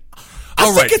mean,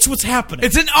 I think it's what's happening.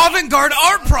 It's an avant-garde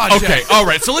art project. Okay, all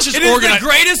right. So let's just organize. It is the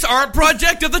greatest art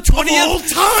project of the 20th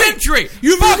century.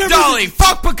 Fuck Dali.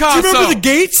 Fuck Picasso. Do you remember the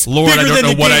gates? Lord, I don't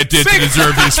know what I did to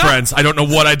deserve these friends. I don't know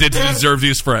what I did to deserve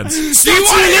these friends. Do you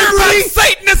want to hear about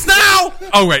Satanists now?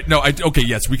 Oh, right. No, okay,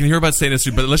 yes, we can hear about Satanists,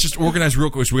 but let's just organize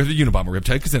real quick. So we have the Unabomber. We have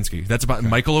Ted Kaczynski. That's about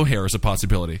Michael O'Hare is a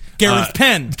possibility. Gareth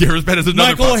Penn. Gareth Penn is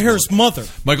another Michael O'Hare's mother.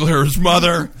 Michael O'Hare's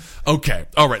mother. Okay.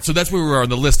 All right. So that's where we are on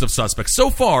the list of suspects. So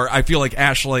far, I feel like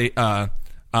Ashley,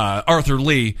 Arthur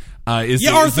Lee, is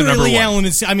the number Lee one. Allen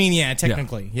is,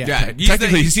 technically. Yeah.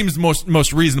 Technically, he seems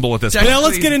most reasonable at this point. Now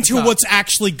let's get into what's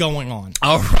actually going on.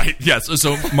 All right. Yes.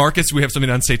 So Marcus, we have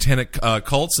something on satanic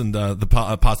cults and the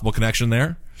possible connection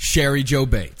there. Sherry Jo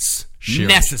Bates.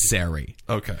 necessary.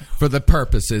 Okay. For the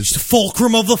purposes.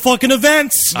 Fulcrum of the fucking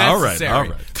events. All right.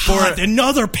 God,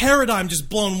 another paradigm just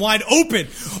blown wide open.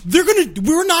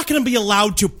 We're not gonna be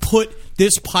allowed to put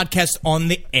this podcast on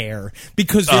the air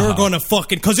because they're gonna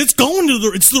fucking, because it's going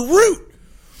to it's the root.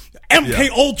 MK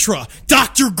Ultra,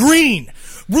 Dr. Green.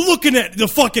 We're looking at the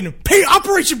fucking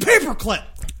Operation Paperclip.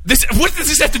 What does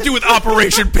this have to do with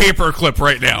Operation Paperclip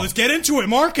right now? Let's get into it,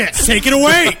 Marcus. Take it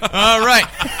away. All right.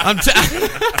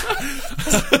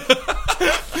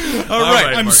 All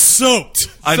right. I'm soaked.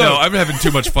 I know. I'm having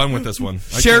too much fun with this one.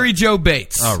 Sherry Joe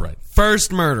Bates. All right.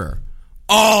 First murder.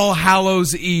 All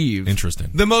Hallows Eve. Interesting.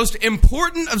 The most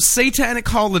important of satanic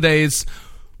holidays,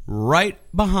 right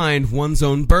behind one's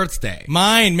own birthday.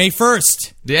 Mine, May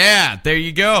 1st. Yeah, there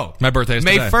you go. My birthday is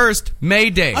May today. 1st, May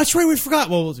Day. That's right, we forgot.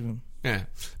 Well, we'll do. Yeah.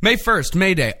 May 1st,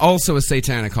 May Day, also a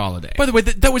satanic holiday. By the way,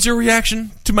 that was your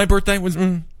reaction to my birthday? Was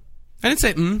I didn't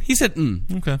say He said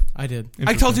Okay. I did.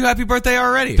 I told you happy birthday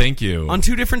already. Thank you. On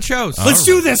 2 different shows. Let's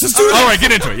do this. Let's do this. All right,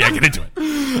 get into it. Yeah, get into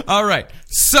it. All right.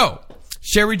 So,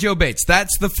 Sherry Joe Bates,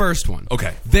 that's the first one.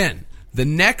 Okay. Then, the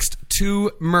next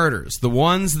 2 murders, the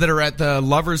ones that are at the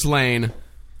Lover's Lane,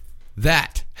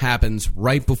 that happens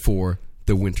right before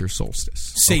the winter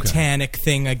solstice. Satanic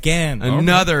thing again.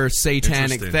 Another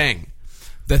satanic thing.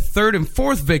 The 3rd and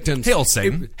 4th victims... Hail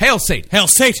Satan. Hail Satan. Hail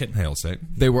Satan. Hail Satan.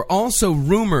 They were also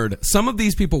rumored, some of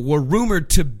these people were rumored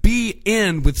to be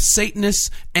in with Satanists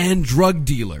and drug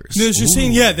dealers. No, you're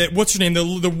saying, that, what's her name?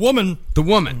 The woman... The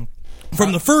woman.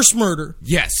 From the first murder.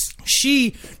 Yes.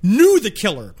 She knew the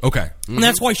killer. Okay. And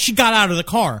that's why she got out of the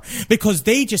car. Because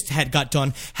they just got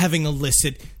done having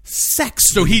illicit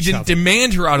sex. So he didn't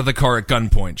demand her out of the car at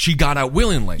gunpoint. She got out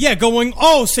willingly. Yeah, going,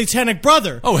 oh, satanic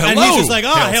brother. Oh, hello. And he's just like,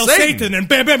 hail Satan. And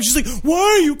bam, bam. She's like, why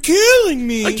are you killing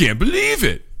me? I can't believe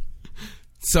it.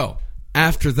 So,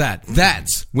 after that,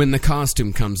 that's when the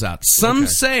costume comes out. Some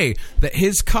say that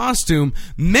his costume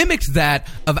mimicked that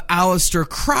of Aleister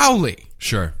Crowley.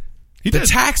 Sure. The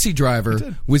taxi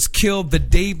driver was killed the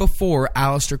day before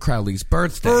Aleister Crowley's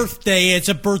birthday. It's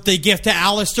a birthday gift to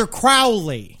Aleister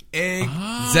Crowley.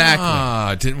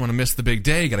 Exactly. Didn't want to miss the big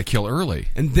day. Got to kill early.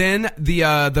 And then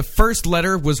the first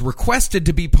letter was requested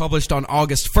to be published on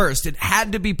August 1st. It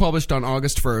had to be published on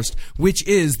August 1st, which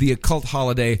is the occult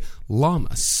holiday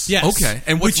Lammas. Yes. Okay.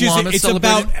 And what's which Lammas it's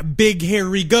celebrating? about big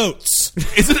hairy goats.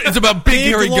 It's about big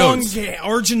hairy goats.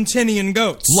 Argentinian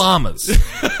goats. Llamas.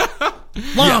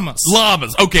 Llamas. Yeah,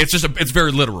 llamas. Okay, it's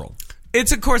very literal.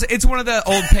 It's, of course, it's one of the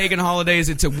old pagan holidays.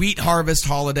 It's a wheat harvest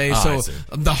holiday. So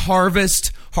the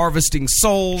harvesting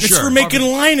souls. It's for making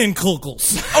linen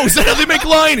kugels. Oh, is that how they make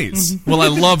linings? Well, I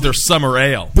love their summer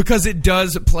ale. Because it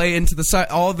does play into the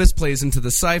all of this plays into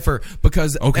the cipher,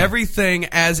 because everything,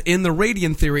 as in the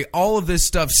Radiant theory, all of this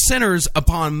stuff centers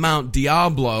upon Mount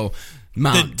Diablo.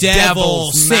 The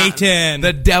devil, Satan.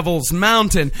 The devil's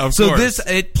mountain. Of so course.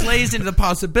 it plays into the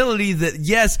possibility that,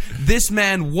 yes, this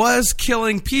man was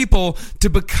killing people to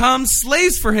become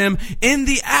slaves for him in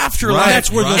the afterlife. That's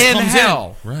where this in comes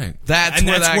hell. in. Right.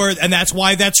 And that's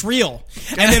why that's real.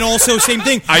 And then also, same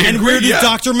thing. I agree, where did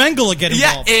Dr. Mengele get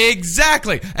involved? Yeah,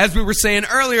 exactly. As we were saying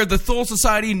earlier, the Thule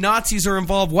Society, Nazis are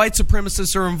involved, white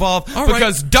supremacists are involved,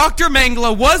 because Dr.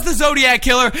 Mengele was the Zodiac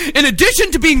Killer, in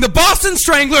addition to being the Boston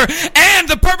Strangler and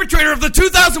the perpetrator of the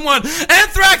 2001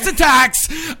 anthrax attacks.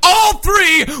 All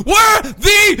 3 were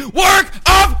the work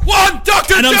of one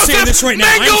Dr. And I'm Joseph saying this right now.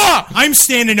 Mengele. I'm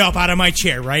standing up out of my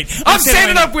chair, right? I'm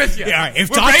standing up with you. Yeah, all right.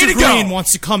 If We're ready Dr. to go. Green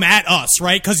wants to come at us,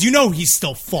 right? Because you know he's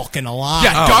still fucking alive.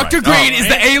 Yeah, Dr. Green is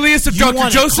the alias of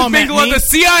Dr. Joseph Mengele. The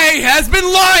CIA has been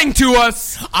lying to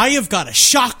us. I have got a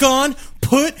shotgun.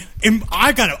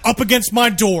 I got it up against my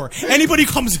door. Anybody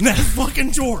comes in that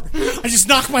fucking door, I just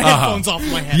knock my headphones off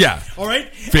my head. Yeah. All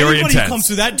right? Very Anybody intense. who comes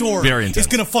through that door Very is intense.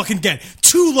 going to fucking get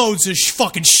 2 loads of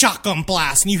fucking shotgun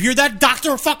blast. And you hear that,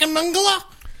 Dr. fucking Mengele?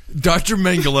 Dr.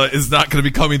 Mengele is not going to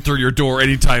be coming through your door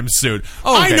anytime soon.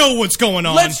 I know what's going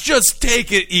on. Let's just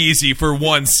take it easy for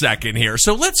 1 second here.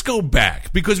 So let's go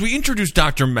back, because we introduced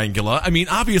Dr. Mengele. I mean,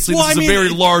 obviously, this is a very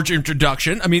large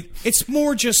introduction. I mean, it's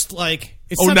more just like...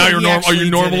 now you're normal. Are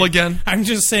you normal again? I'm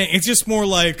just saying, it's just more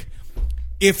like,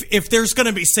 if there's going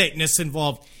to be Satanists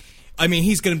involved, I mean,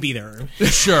 he's going to be there.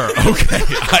 Sure. Okay.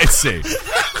 I see.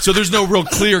 So there's no real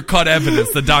clear-cut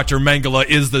evidence that Dr. Mengele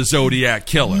is the Zodiac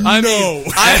Killer. I mean,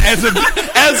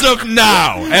 as of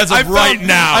now, right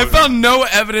now, I found no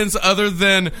evidence other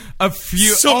than a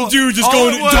few. Some dude just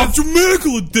going, Dr.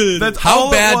 Mengele did. That's how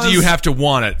all bad it was. do you have to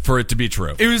want it for it to be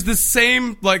true? It was the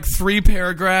same, 3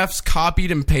 paragraphs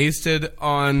copied and pasted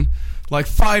on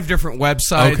 5 different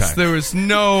websites. Okay. There was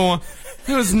no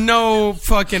There was no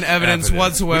fucking evidence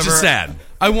whatsoever. Which is sad.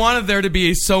 I wanted there to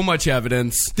be so much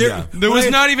evidence. There was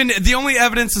not even... The only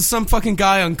evidence is some fucking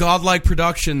guy on Godlike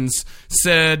Productions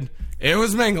said it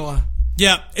was Mengele.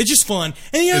 Yeah, it's just fun.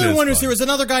 And the other one is there was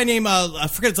another guy named, I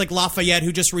forget, it's like Lafayette,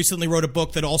 who just recently wrote a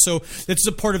book that's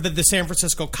a part of the San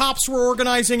Francisco cops were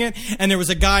organizing it. And there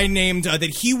was a guy named, that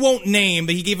he won't name,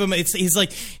 but he gave him, he's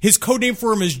like, his code name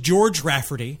for him is George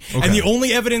Rafferty. Okay. And the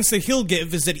only evidence that he'll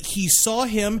give is that he saw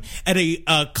him at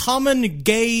a common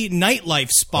gay nightlife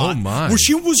spot. Oh my. Where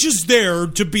she was just there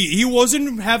to be, he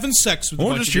wasn't having sex with a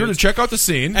bunch just of here dudes. to check out the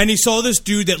scene. And he saw this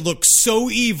dude that looked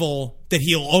so evil that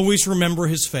he'll always remember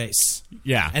his face.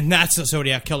 Yeah. And that's the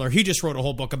Zodiac Killer. He just wrote a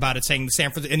whole book about it, saying the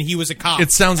San Francisco, and he was a cop.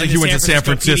 It sounds like he went to San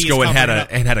Francisco and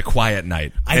had a quiet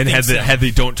night. And had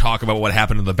the don't talk about what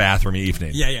happened in the bathroom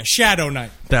evening. Yeah, shadow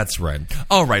night. That's right.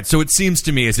 All right, so it seems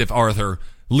to me as if Arthur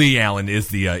Lee Allen is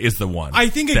the one. I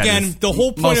think again the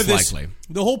whole point of this likely.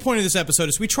 the whole point of this episode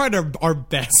is we tried our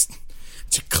best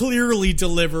to clearly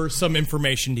deliver some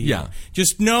information to you. Yeah.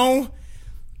 Just know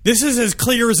this is as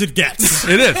clear as it gets.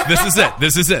 It is. This is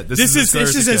it.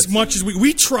 This is as much as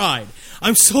we tried.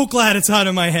 I'm so glad it's out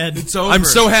of my head. It's over. I'm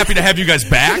so happy to have you guys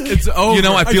back. It's over. You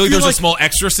know, I feel like there's a small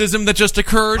exorcism that just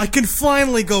occurred. I can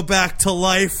finally go back to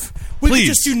life. We could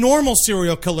just do normal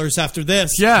serial killers after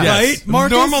this. Yeah. Right,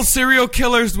 Marcus? Normal serial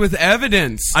killers with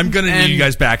evidence. I'm going to need you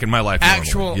guys back in my life.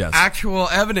 Actual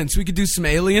evidence. We could do some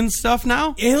alien stuff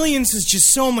now. Aliens is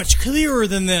just so much clearer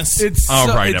than this. It's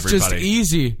everybody. Just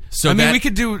easy. So we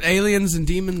could do aliens and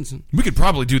demons. We could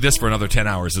probably do this for another 10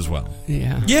 hours as well.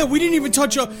 Yeah. Yeah, we didn't even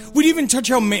touch how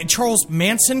Charles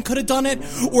Manson could have done it,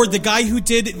 or the guy who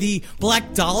did the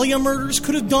Black Dahlia murders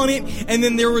could have done it, and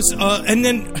then there was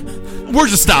we're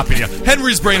just stopping you.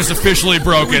 Henry's brain is officially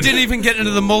broken. We didn't even get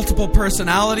into the multiple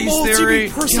personalities theory.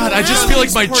 God, I just feel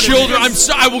like my children.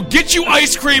 I will get you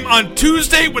ice cream on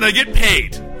Tuesday when I get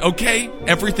paid. Okay?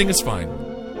 Everything is fine.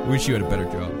 Wish you had a better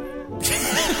job.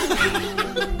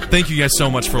 Thank you guys so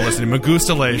much for listening.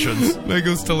 Magustalations.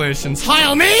 Magustalations.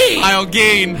 Heil me! Heil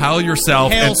Gain. Heil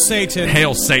yourself. Hail Satan.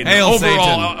 Hail Satan. Hail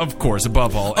Overall, Satan. Of course,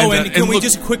 above all. Oh, and can we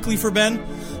just quickly for Ben?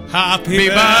 Happy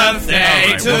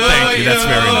birthday to thank you. That's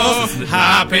very nice.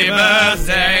 Happy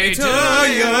birthday to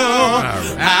you.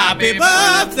 Happy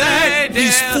birthday, dear.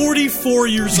 He's 44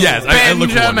 years old. Yes, I look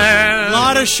wonderful. A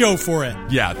lot of show for it.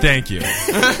 Yeah, thank you.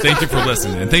 Thank you for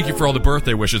listening. And thank you for all the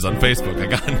birthday wishes on Facebook. I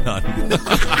got none.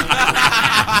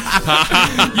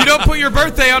 You don't put your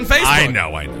birthday on Facebook. I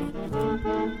know.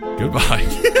 Goodbye.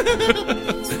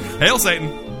 Hail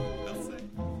Satan.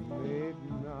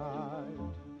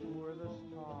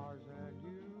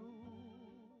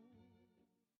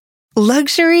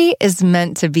 Luxury is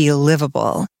meant to be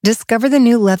livable. Discover the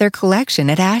new leather collection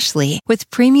at Ashley with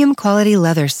premium quality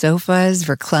leather sofas,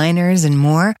 recliners, and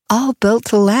more, all built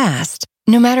to last.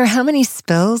 No matter how many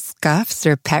spills, scuffs,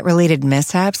 or pet-related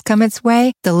mishaps come its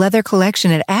way, the leather collection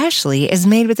at Ashley is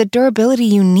made with the durability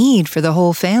you need for the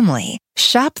whole family.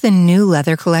 Shop the new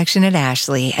leather collection at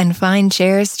Ashley and find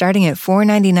chairs starting at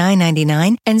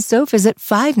 $499.99 and sofas at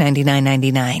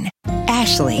 $599.99.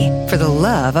 Ashley, for the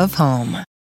love of home.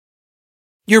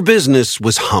 Your business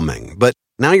was humming, but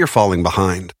now you're falling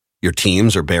behind. Your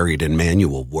teams are buried in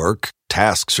manual work,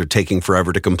 tasks are taking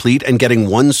forever to complete, and getting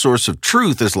one source of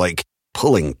truth is like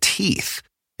pulling teeth.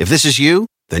 If this is you,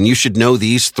 then you should know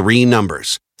these three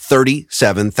numbers.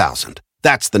 37,000.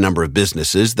 That's the number of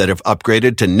businesses that have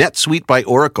upgraded to NetSuite by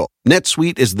Oracle.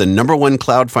 NetSuite is the #1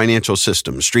 cloud financial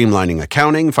system, streamlining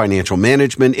accounting, financial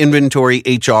management, inventory,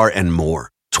 HR, and more.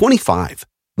 25.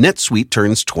 NetSuite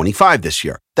turns 25 this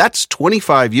year. That's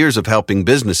 25 years of helping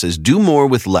businesses do more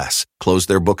with less, close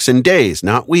their books in days,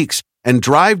 not weeks, and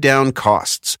drive down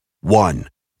costs. One,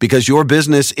 because your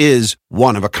business is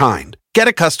one of a kind. Get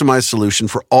a customized solution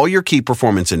for all your key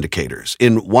performance indicators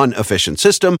in one efficient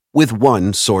system with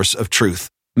one source of truth.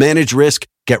 Manage risk,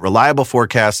 get reliable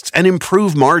forecasts, and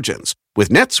improve margins. With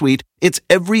NetSuite, it's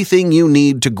everything you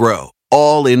need to grow,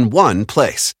 all in one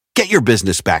place. Get your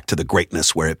business back to the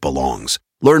greatness where it belongs.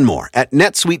 Learn more at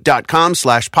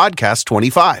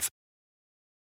netsuite.com/podcast25.